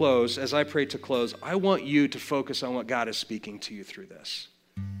to close, as I pray to close, I want you to focus on what God is speaking to you through this.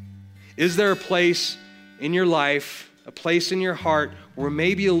 Is there a place in your life, a place in your heart where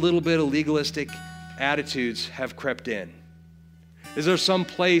maybe a little bit of legalistic attitudes have crept in? Is there some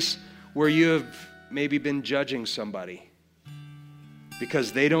place where you have maybe been judging somebody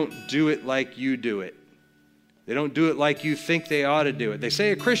because they don't do it like you do it? They don't do it like you think they ought to do it. They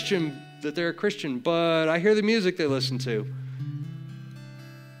say that they're a Christian, but I hear the music they listen to.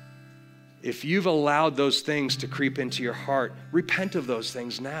 If you've allowed those things to creep into your heart, repent of those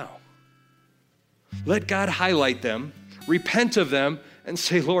things now. Let God highlight them, repent of them, and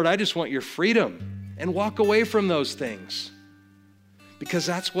say, Lord, I just want your freedom, and walk away from those things. Because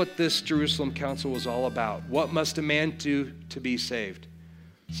that's what this Jerusalem Council was all about. What must a man do to be saved?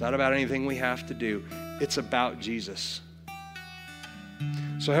 It's not about anything we have to do. It's about Jesus.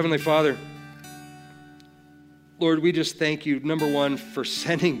 So Heavenly Father, Lord, we just thank you, number one, for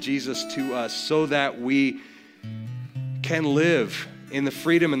sending Jesus to us so that we can live in the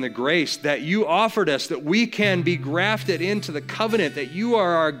freedom and the grace that you offered us, that we can be grafted into the covenant, that you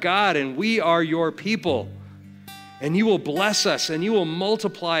are our God and we are your people. And you will bless us and you will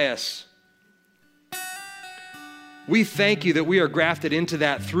multiply us. We thank you that we are grafted into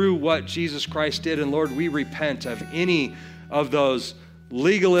that through what Jesus Christ did. And Lord, we repent of any of those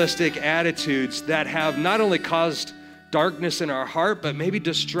legalistic attitudes that have not only caused darkness in our heart, but maybe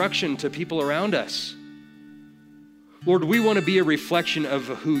destruction to people around us. Lord, we want to be a reflection of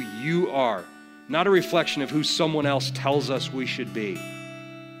who you are, not a reflection of who someone else tells us we should be.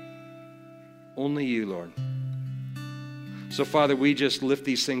 Only you, Lord. So, Father, we just lift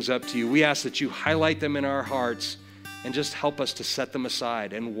these things up to you. We ask that you highlight them in our hearts and just help us to set them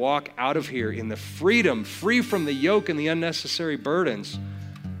aside and walk out of here in the freedom, free from the yoke and the unnecessary burdens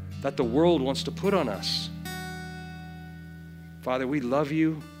that the world wants to put on us. Father, we love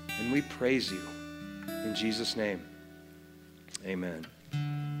you and we praise you. In Jesus' name, amen.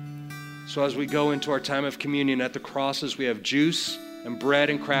 So as we go into our time of communion, at the crosses we have juice and bread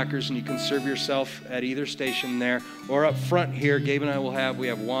and crackers, and you can serve yourself at either station there. Or up front here, Gabe and I we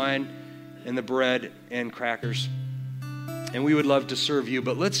have wine and the bread and crackers. And we would love to serve you,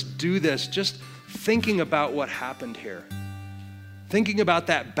 but let's do this just thinking about what happened here. Thinking about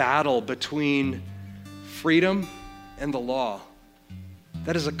that battle between freedom and the law.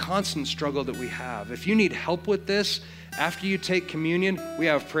 That is a constant struggle that we have. If you need help with this, after you take communion, we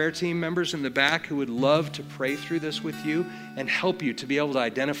have prayer team members in the back who would love to pray through this with you and help you to be able to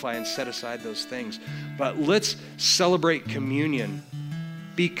identify and set aside those things. But let's celebrate communion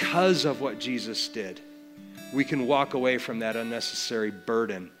because of what Jesus did. We can walk away from that unnecessary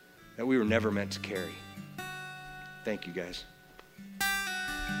burden that we were never meant to carry. Thank you, guys.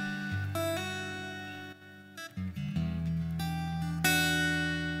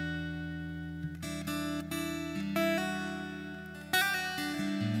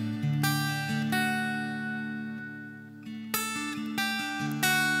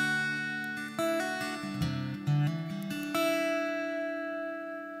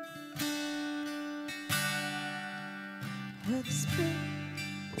 Where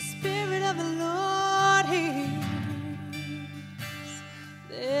the Spirit of the Lord is,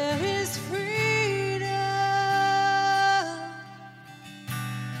 there is freedom.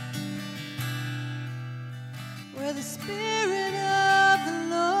 Where the Spirit of the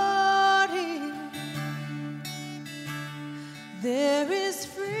Lord is, there is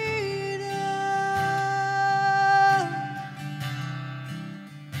freedom.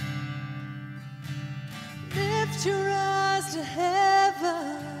 Lift your eyes to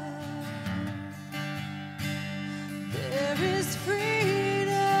heaven. There is freedom.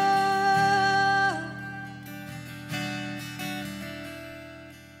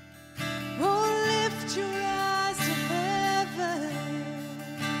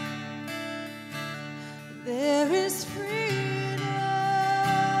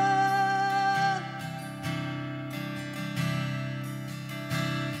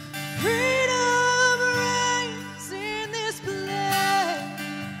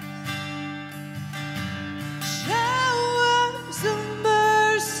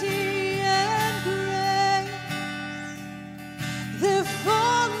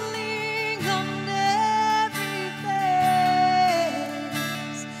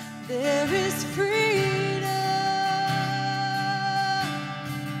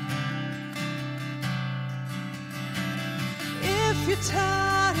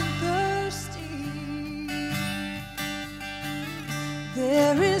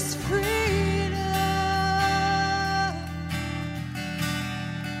 There is freedom.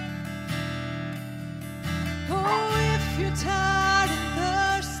 Oh, if you're tired and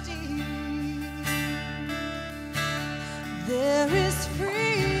thirsty, there is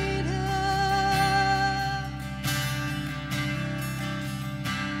freedom.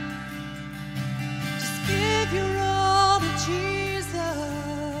 Just give your all to Jesus.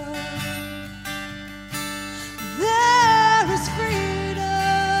 There is freedom.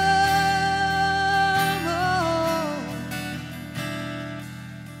 Oh.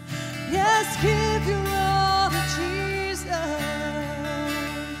 Yes, give your all to Jesus.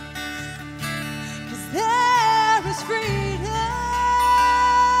 'Cause there is freedom.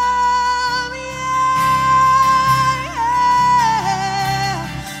 Yeah, yeah.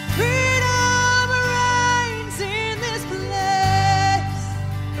 Freedom reigns in this place.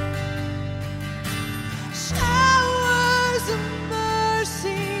 Showers of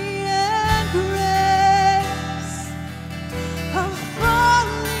mercy and grace are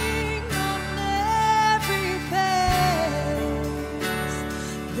falling on every face.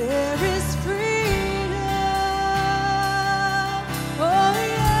 There is freedom. Oh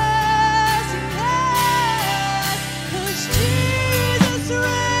yes, yes. 'Cause Jesus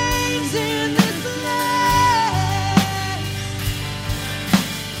reigns in this place.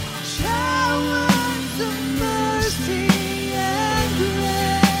 Showers of mercy and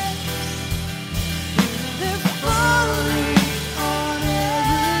grace, they're falling on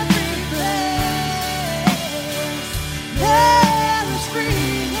every place. There is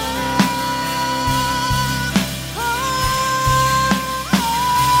freedom. Oh,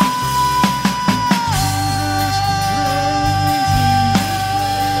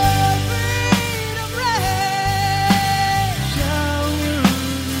 freedom reigns.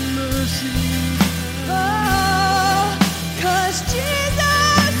 Oh, 'cause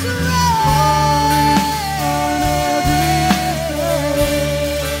Jesus reigns on every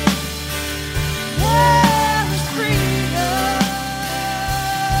face. There is freedom.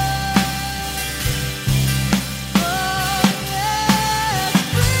 Oh, yes,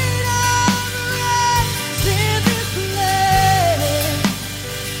 freedom reigns in this place.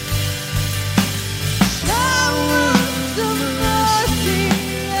 Showers of mercy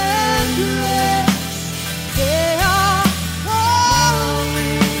and grace, they are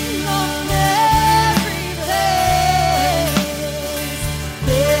falling on every face.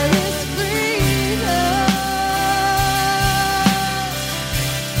 There is freedom.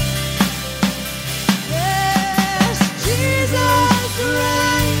 Yes, Jesus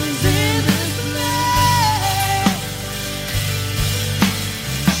reigns in this place.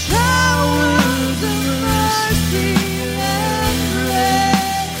 Showers of mercy and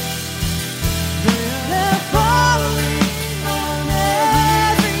grace, they're falling on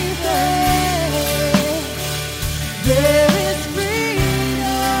every face. There is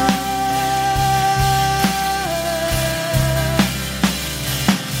freedom.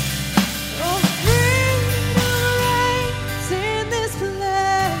 Oh, freedom reigns in this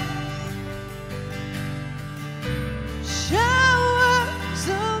place. Showers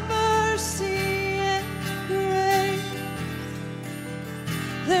of mercy and grace,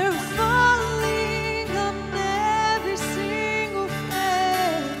 they're falling on every single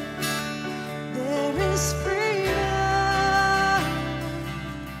face. There is freedom.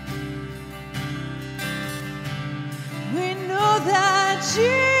 We know that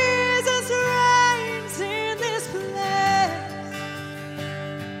Jesus reigns in this place.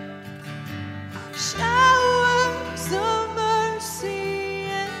 Showers of mercy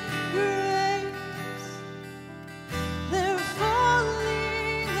and grace, they're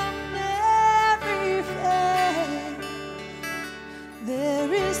falling on every face. There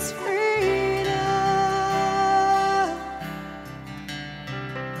is freedom.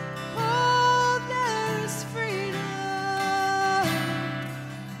 Oh, there is freedom.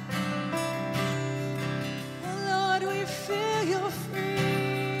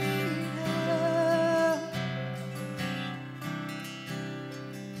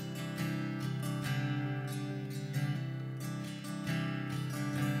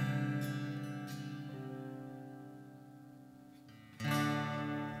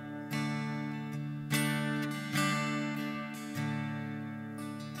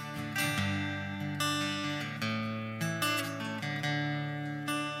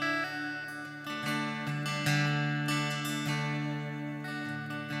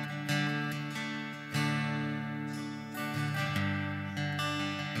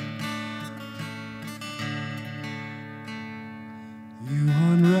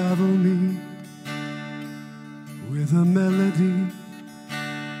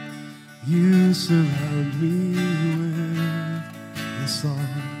 You surround me with the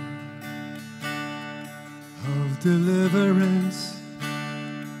song of deliverance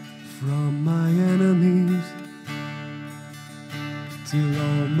from my enemies, till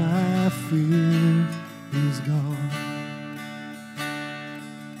all my fear is gone.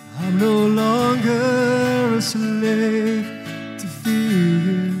 I'm no longer a slave to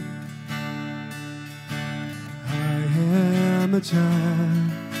fear. I am a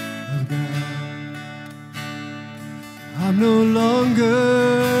child of God. I'm no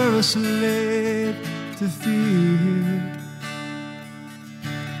longer a slave to fear.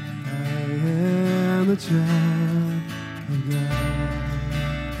 I am a child of God.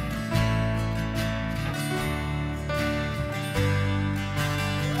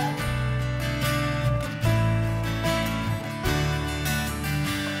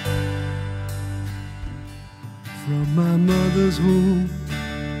 From my mother's womb,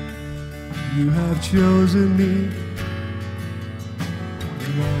 you have chosen me.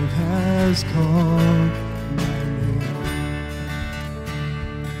 Love has called my name.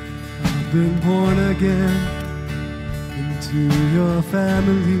 I've been born again into your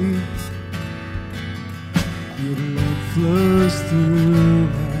family. Your blood flows through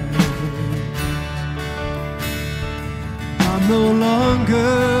my veins. I'm no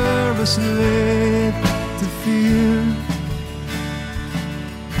longer a slave to fear.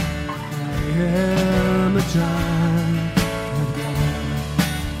 I am a child of God.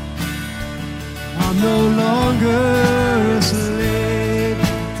 I'm no longer a slave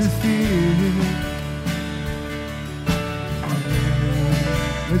to fear. I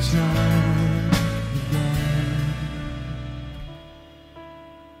am a child of God.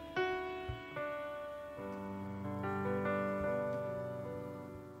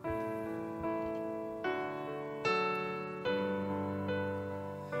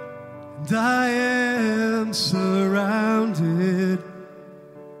 And I am surrounded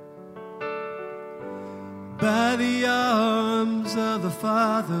by the arms of the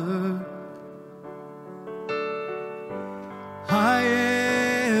Father. I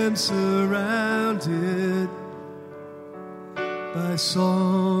am surrounded by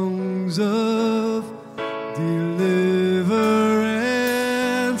songs of deliverance.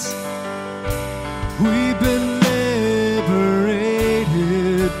 We've been liberated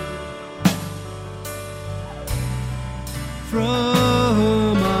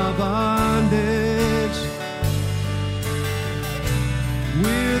from our bondage.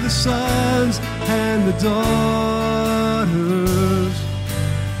 We're the sons and the daughters.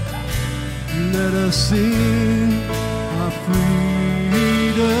 Let us sing our freedom.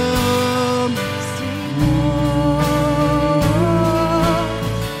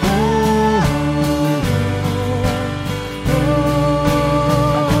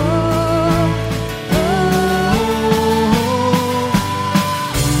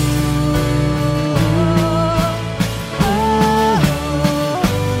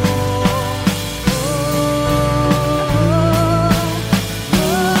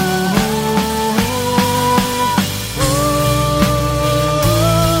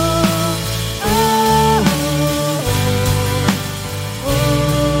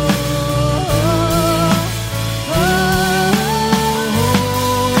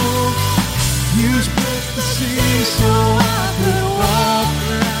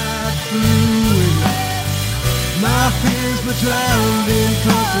 Drowned in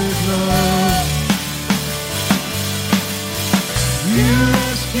perfect love. You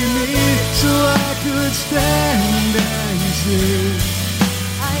rescued me so I could stand and sing.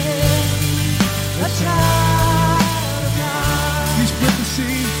 I am a child of God. You split the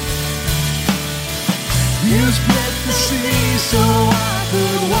sea. You split the sea so I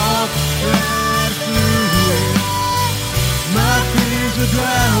could walk right through it. My fears were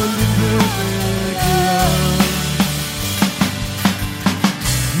drowned in perfect love.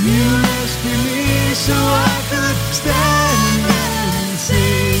 You rescued me so I could stand and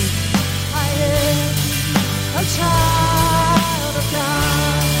sing. I am a child of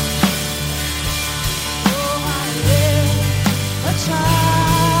God. Oh, I am a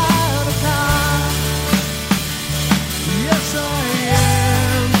child of God. Yes, I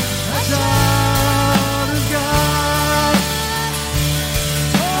am a child of God.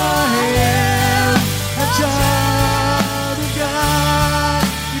 I am a child of God.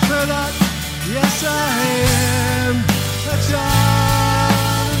 Declare that. Yes, I am a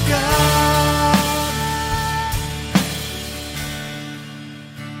child of God.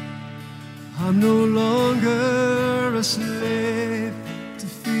 I'm no longer a slave to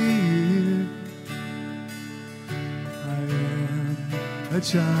fear. I am a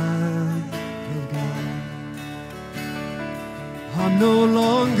child no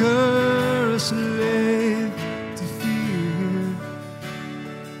longer a slave to fear.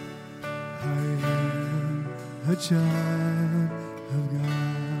 I am a child of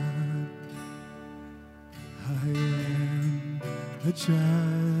God. I am a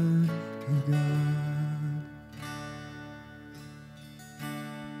child of God.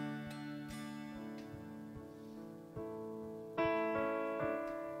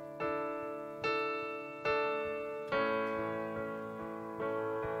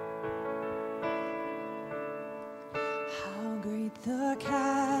 How great the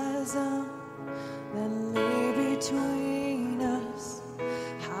chasm that lay between us.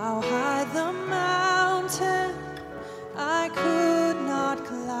 How high the mountain I could not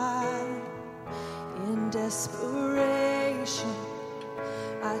climb. In desperation,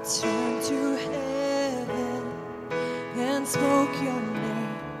 I turned to heaven and spoke your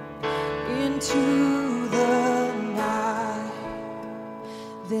name into the night.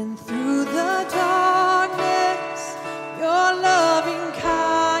 Then through the darkness, your loving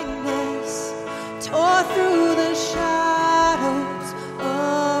kindness tore through the shadows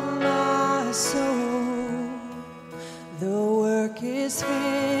of my soul. The work is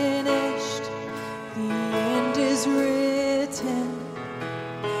finished, the end is written.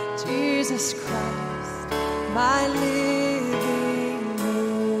 Jesus Christ, my living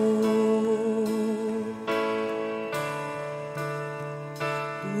hope.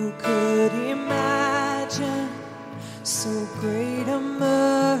 Who could imagine so great a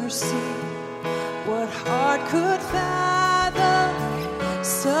mercy? What heart could fathom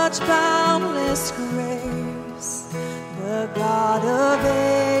such boundless grace? The God of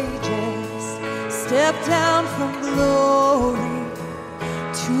ages stepped down from glory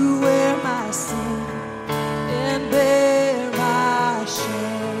to wear my sin and bear my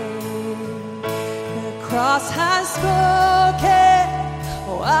shame. The cross has spoken,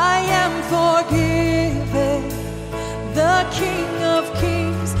 oh, I am forgiven. The King of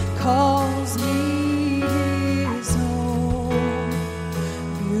Kings calls me his own.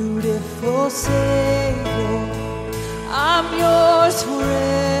 Beautiful Savior, I'm yours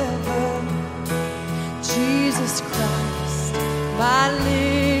forever. Jesus Christ, my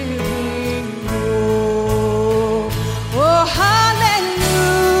living hope. Oh, hallelujah.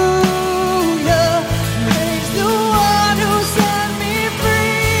 Praise the one who set me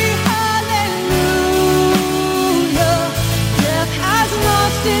free. Hallelujah. Death has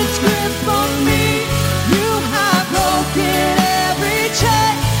lost its grip on me. You have broken every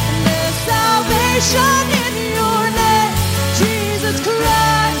chain. And there's salvation in your name. Jesus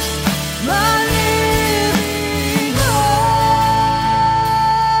Christ, my living hope.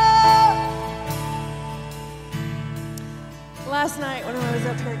 Last night when I was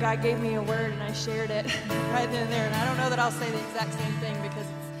up here, God gave me a word and I shared it right then and there. And I don't know that I'll say the exact same thing because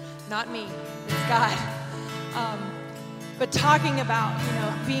it's not me, it's God. But talking about,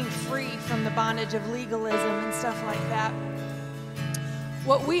 being free from the bondage of legalism and stuff like that,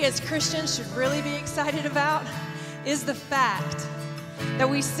 what we as Christians should really be excited about is the fact that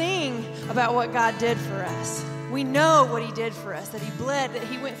we sing about what God did for us. We know what he did for us, that he bled, that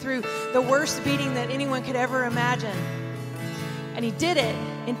he went through the worst beating that anyone could ever imagine. And he did it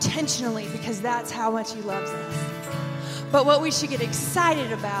intentionally because that's how much he loves us. But what we should get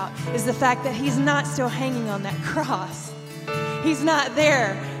excited about is the fact that he's not still hanging on that cross. He's not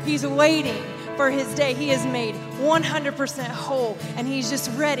there. He's waiting for his day. He is made 100% whole, and he's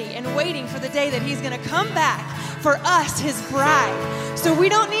just ready and waiting for the day that he's going to come back for us, his bride. So we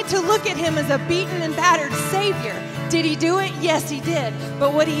don't need to look at him as a beaten and battered Savior. Did he do it? Yes, he did.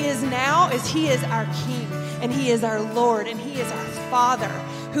 But what he is now is he is our King, and he is our Lord, and he is our Father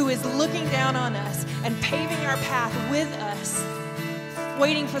who is looking down on us and paving our path with us,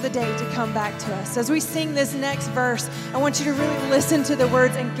 waiting for the day to come back to us. As we sing this next verse, I want you to really listen to the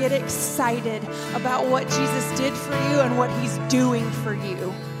words and get excited about what Jesus did for you and what he's doing for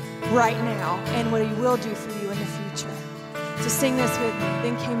you right now and what he will do for you in the future. So sing this with me.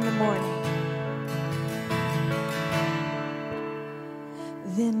 Then came the morning.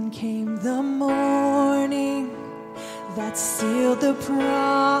 Then came the morning that sealed the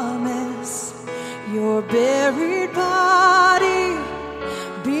promise. Your buried body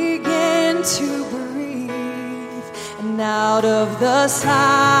began to breathe, and out of the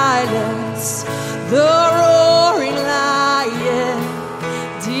silence, the roaring lion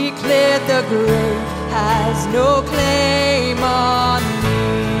declared the grave has no claim on me.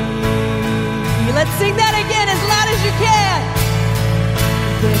 Let's sing that again as loud as you can.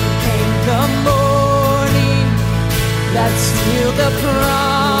 Then came the morning that sealed the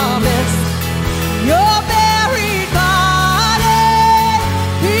promise. Your buried body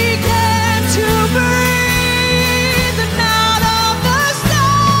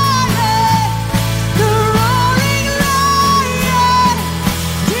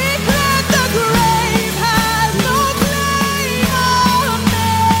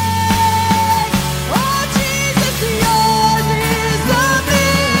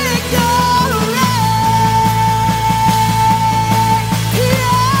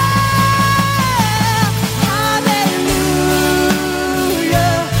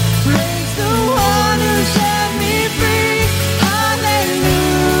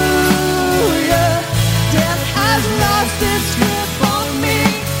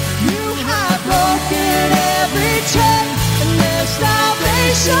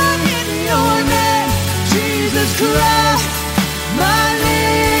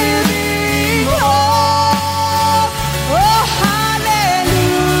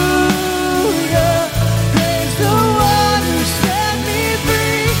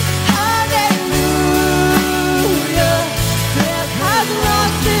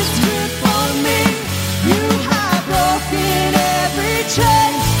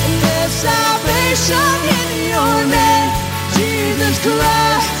salvation in your name, Jesus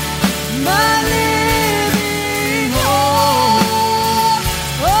Christ, my living hope.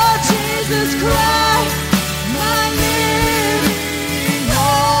 Oh, Jesus Christ, my living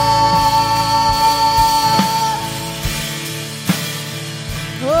hope.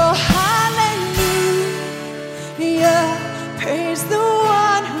 Oh, hallelujah, praise the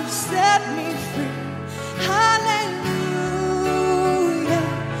one who set me free. Hallelujah,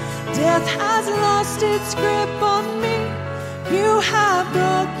 death has lost its grip on me. You have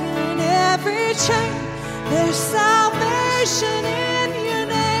broken every chain. There's salvation in your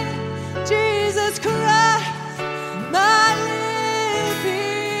name, Jesus Christ, my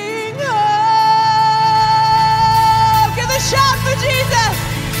living hope. Give a shout for Jesus,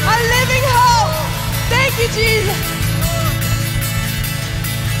 our living hope. Thank you, Jesus.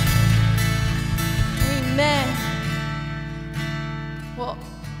 Amen. Well,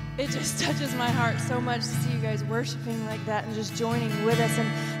 it just touches my heart so much to see you guys worshiping like that and just joining with us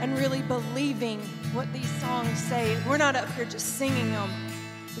and really believing what these songs say. We're not up here just singing them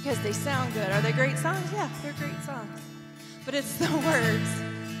because they sound good. Are they great songs? Yeah, they're great songs. But it's the words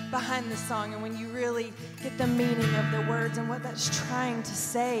behind the song, and when you really get the meaning of the words and what that's trying to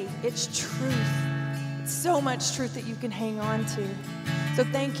say, it's truth. It's so much truth that you can hang on to. So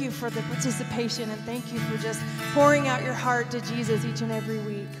thank you for the participation, and thank you for just pouring out your heart to Jesus each and every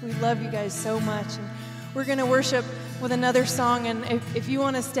week. We love you guys so much. And we're going to worship with another song, and if you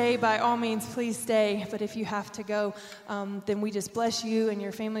want to stay, by all means, please stay. But if you have to go, then we just bless you and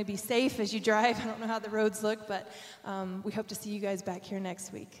your family. Be safe as you drive. I don't know how the roads look, but we hope to see you guys back here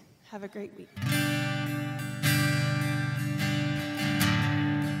next week. Have a great week.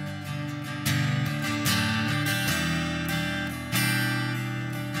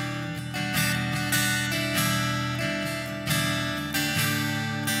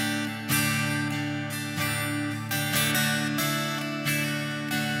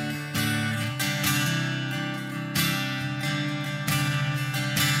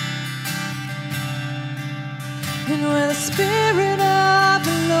 And where the Spirit of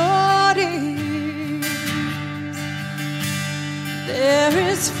the Lord is, there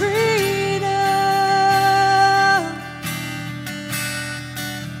is freedom.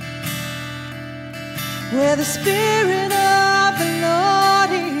 Where the Spirit of the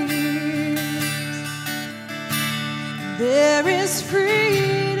Lord is, there is freedom.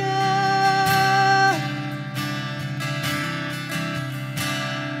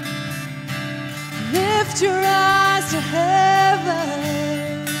 Lift your eyes to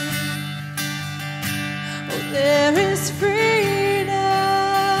heaven. Oh, there is freedom.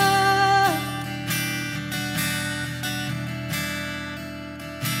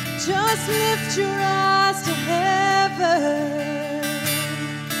 Just lift your eyes to heaven,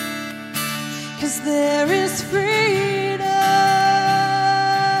 'cause there is freedom.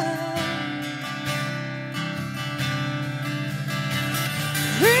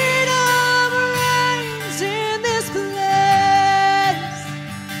 Freedom reigns in this place.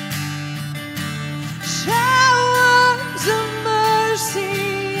 Showers of mercy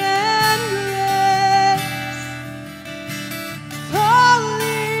and grace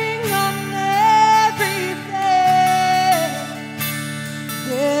falling on every face.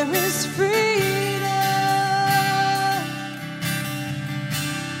 There is freedom.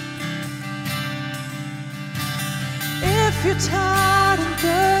 If you're tired and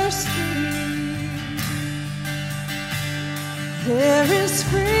thirsty, there is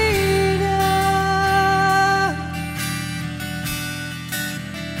freedom.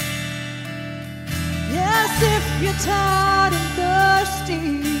 Yes, if you're tired and thirsty,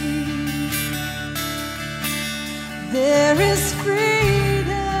 there is freedom.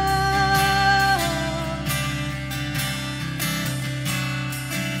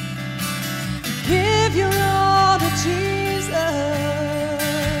 Give your all to Jesus.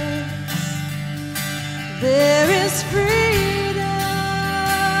 There is freedom.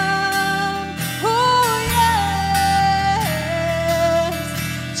 Oh, yes.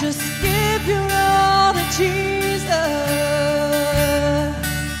 Just give your all to Jesus.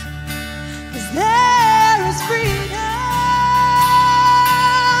 'Cause there is freedom.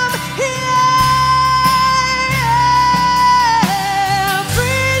 Yeah.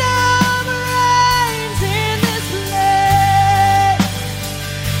 Freedom reigns in this place.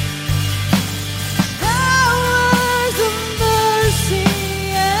 Power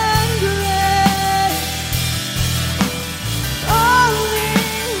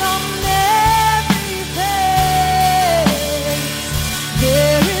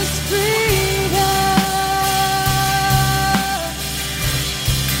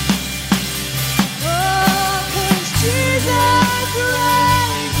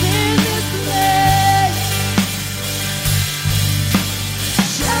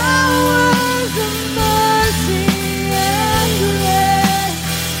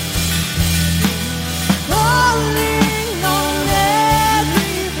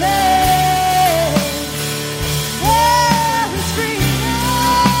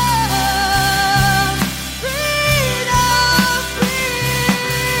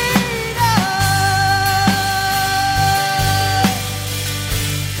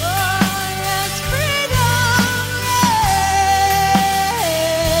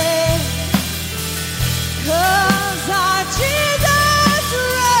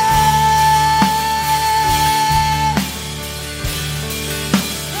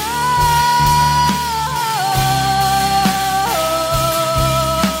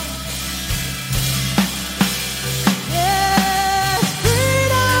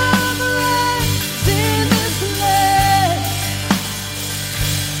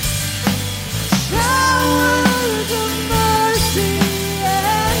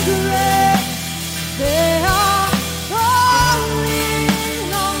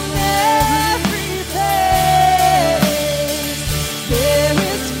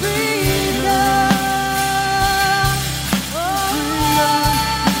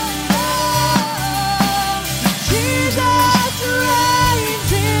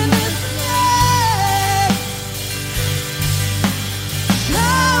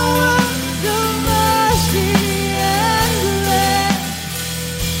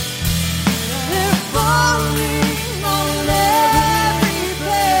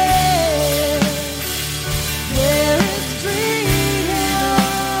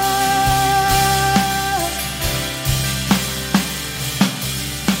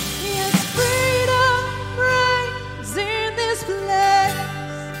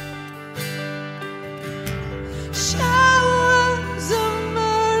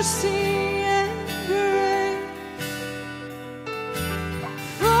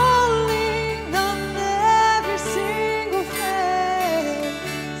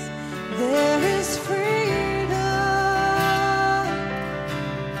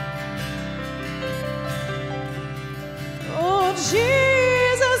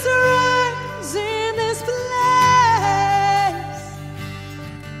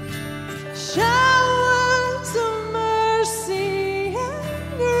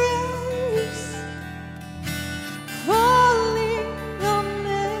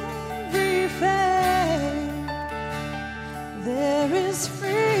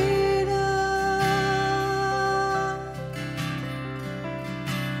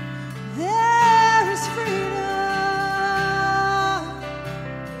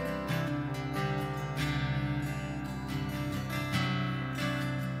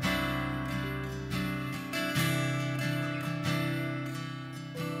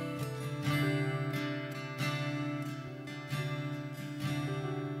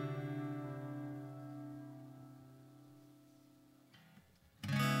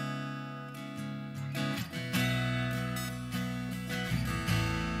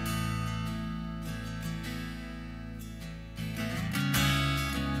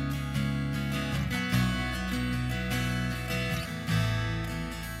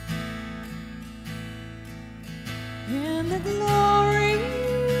in the glory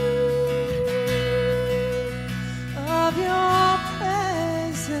of your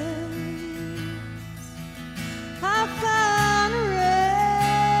presence. I find rest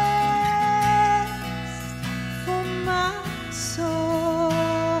for my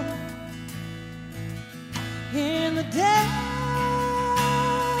soul in the depths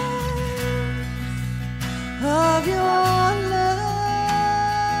of your love.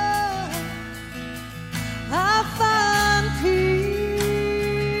 I find peace,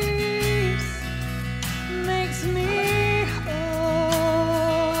 makes me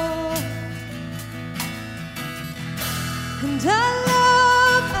whole. And I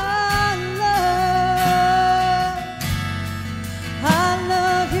love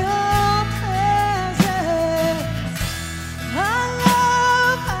your presence. I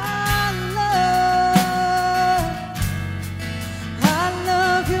love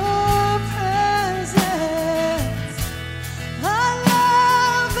your presence.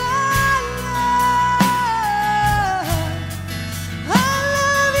 I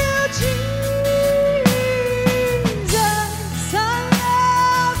love you, Jesus. I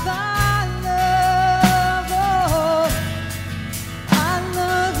love, oh, I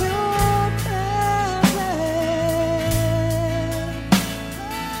love your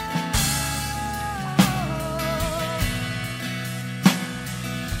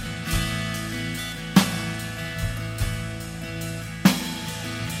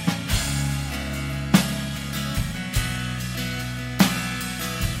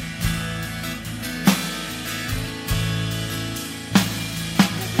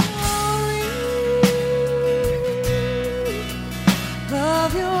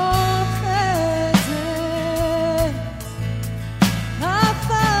of your presence. I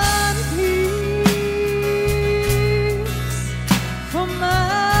find peace for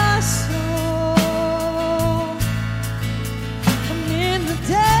my soul. I'm in the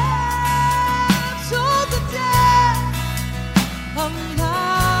depths, oh, the depths of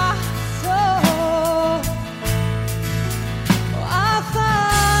my soul. Oh, I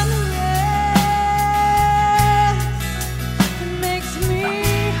find rest. It makes me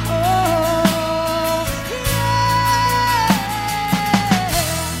whole. Yeah.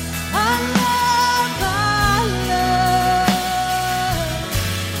 I love your presence.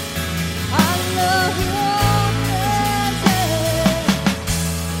 I love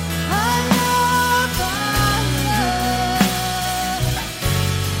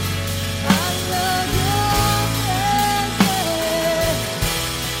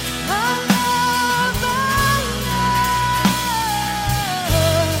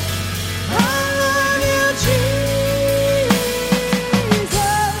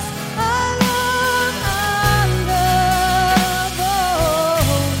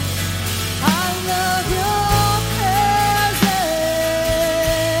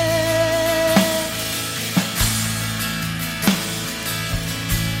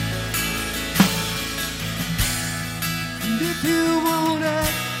If you want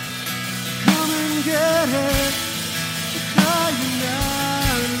it, come and get it. We're crying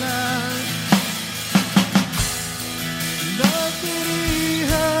out loud. Love that He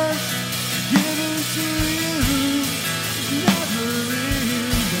has given to you is never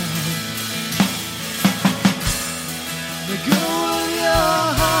enough. Let go of your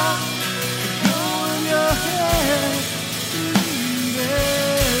heart, let go of your head, leave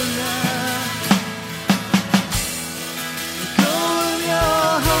it now. Go of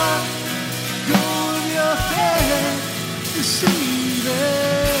your heart, go of your head, receive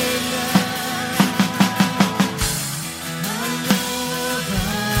it now. I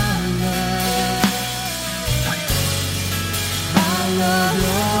love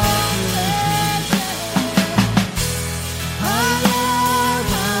your presence.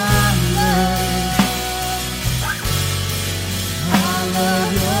 I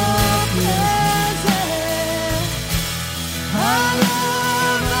love your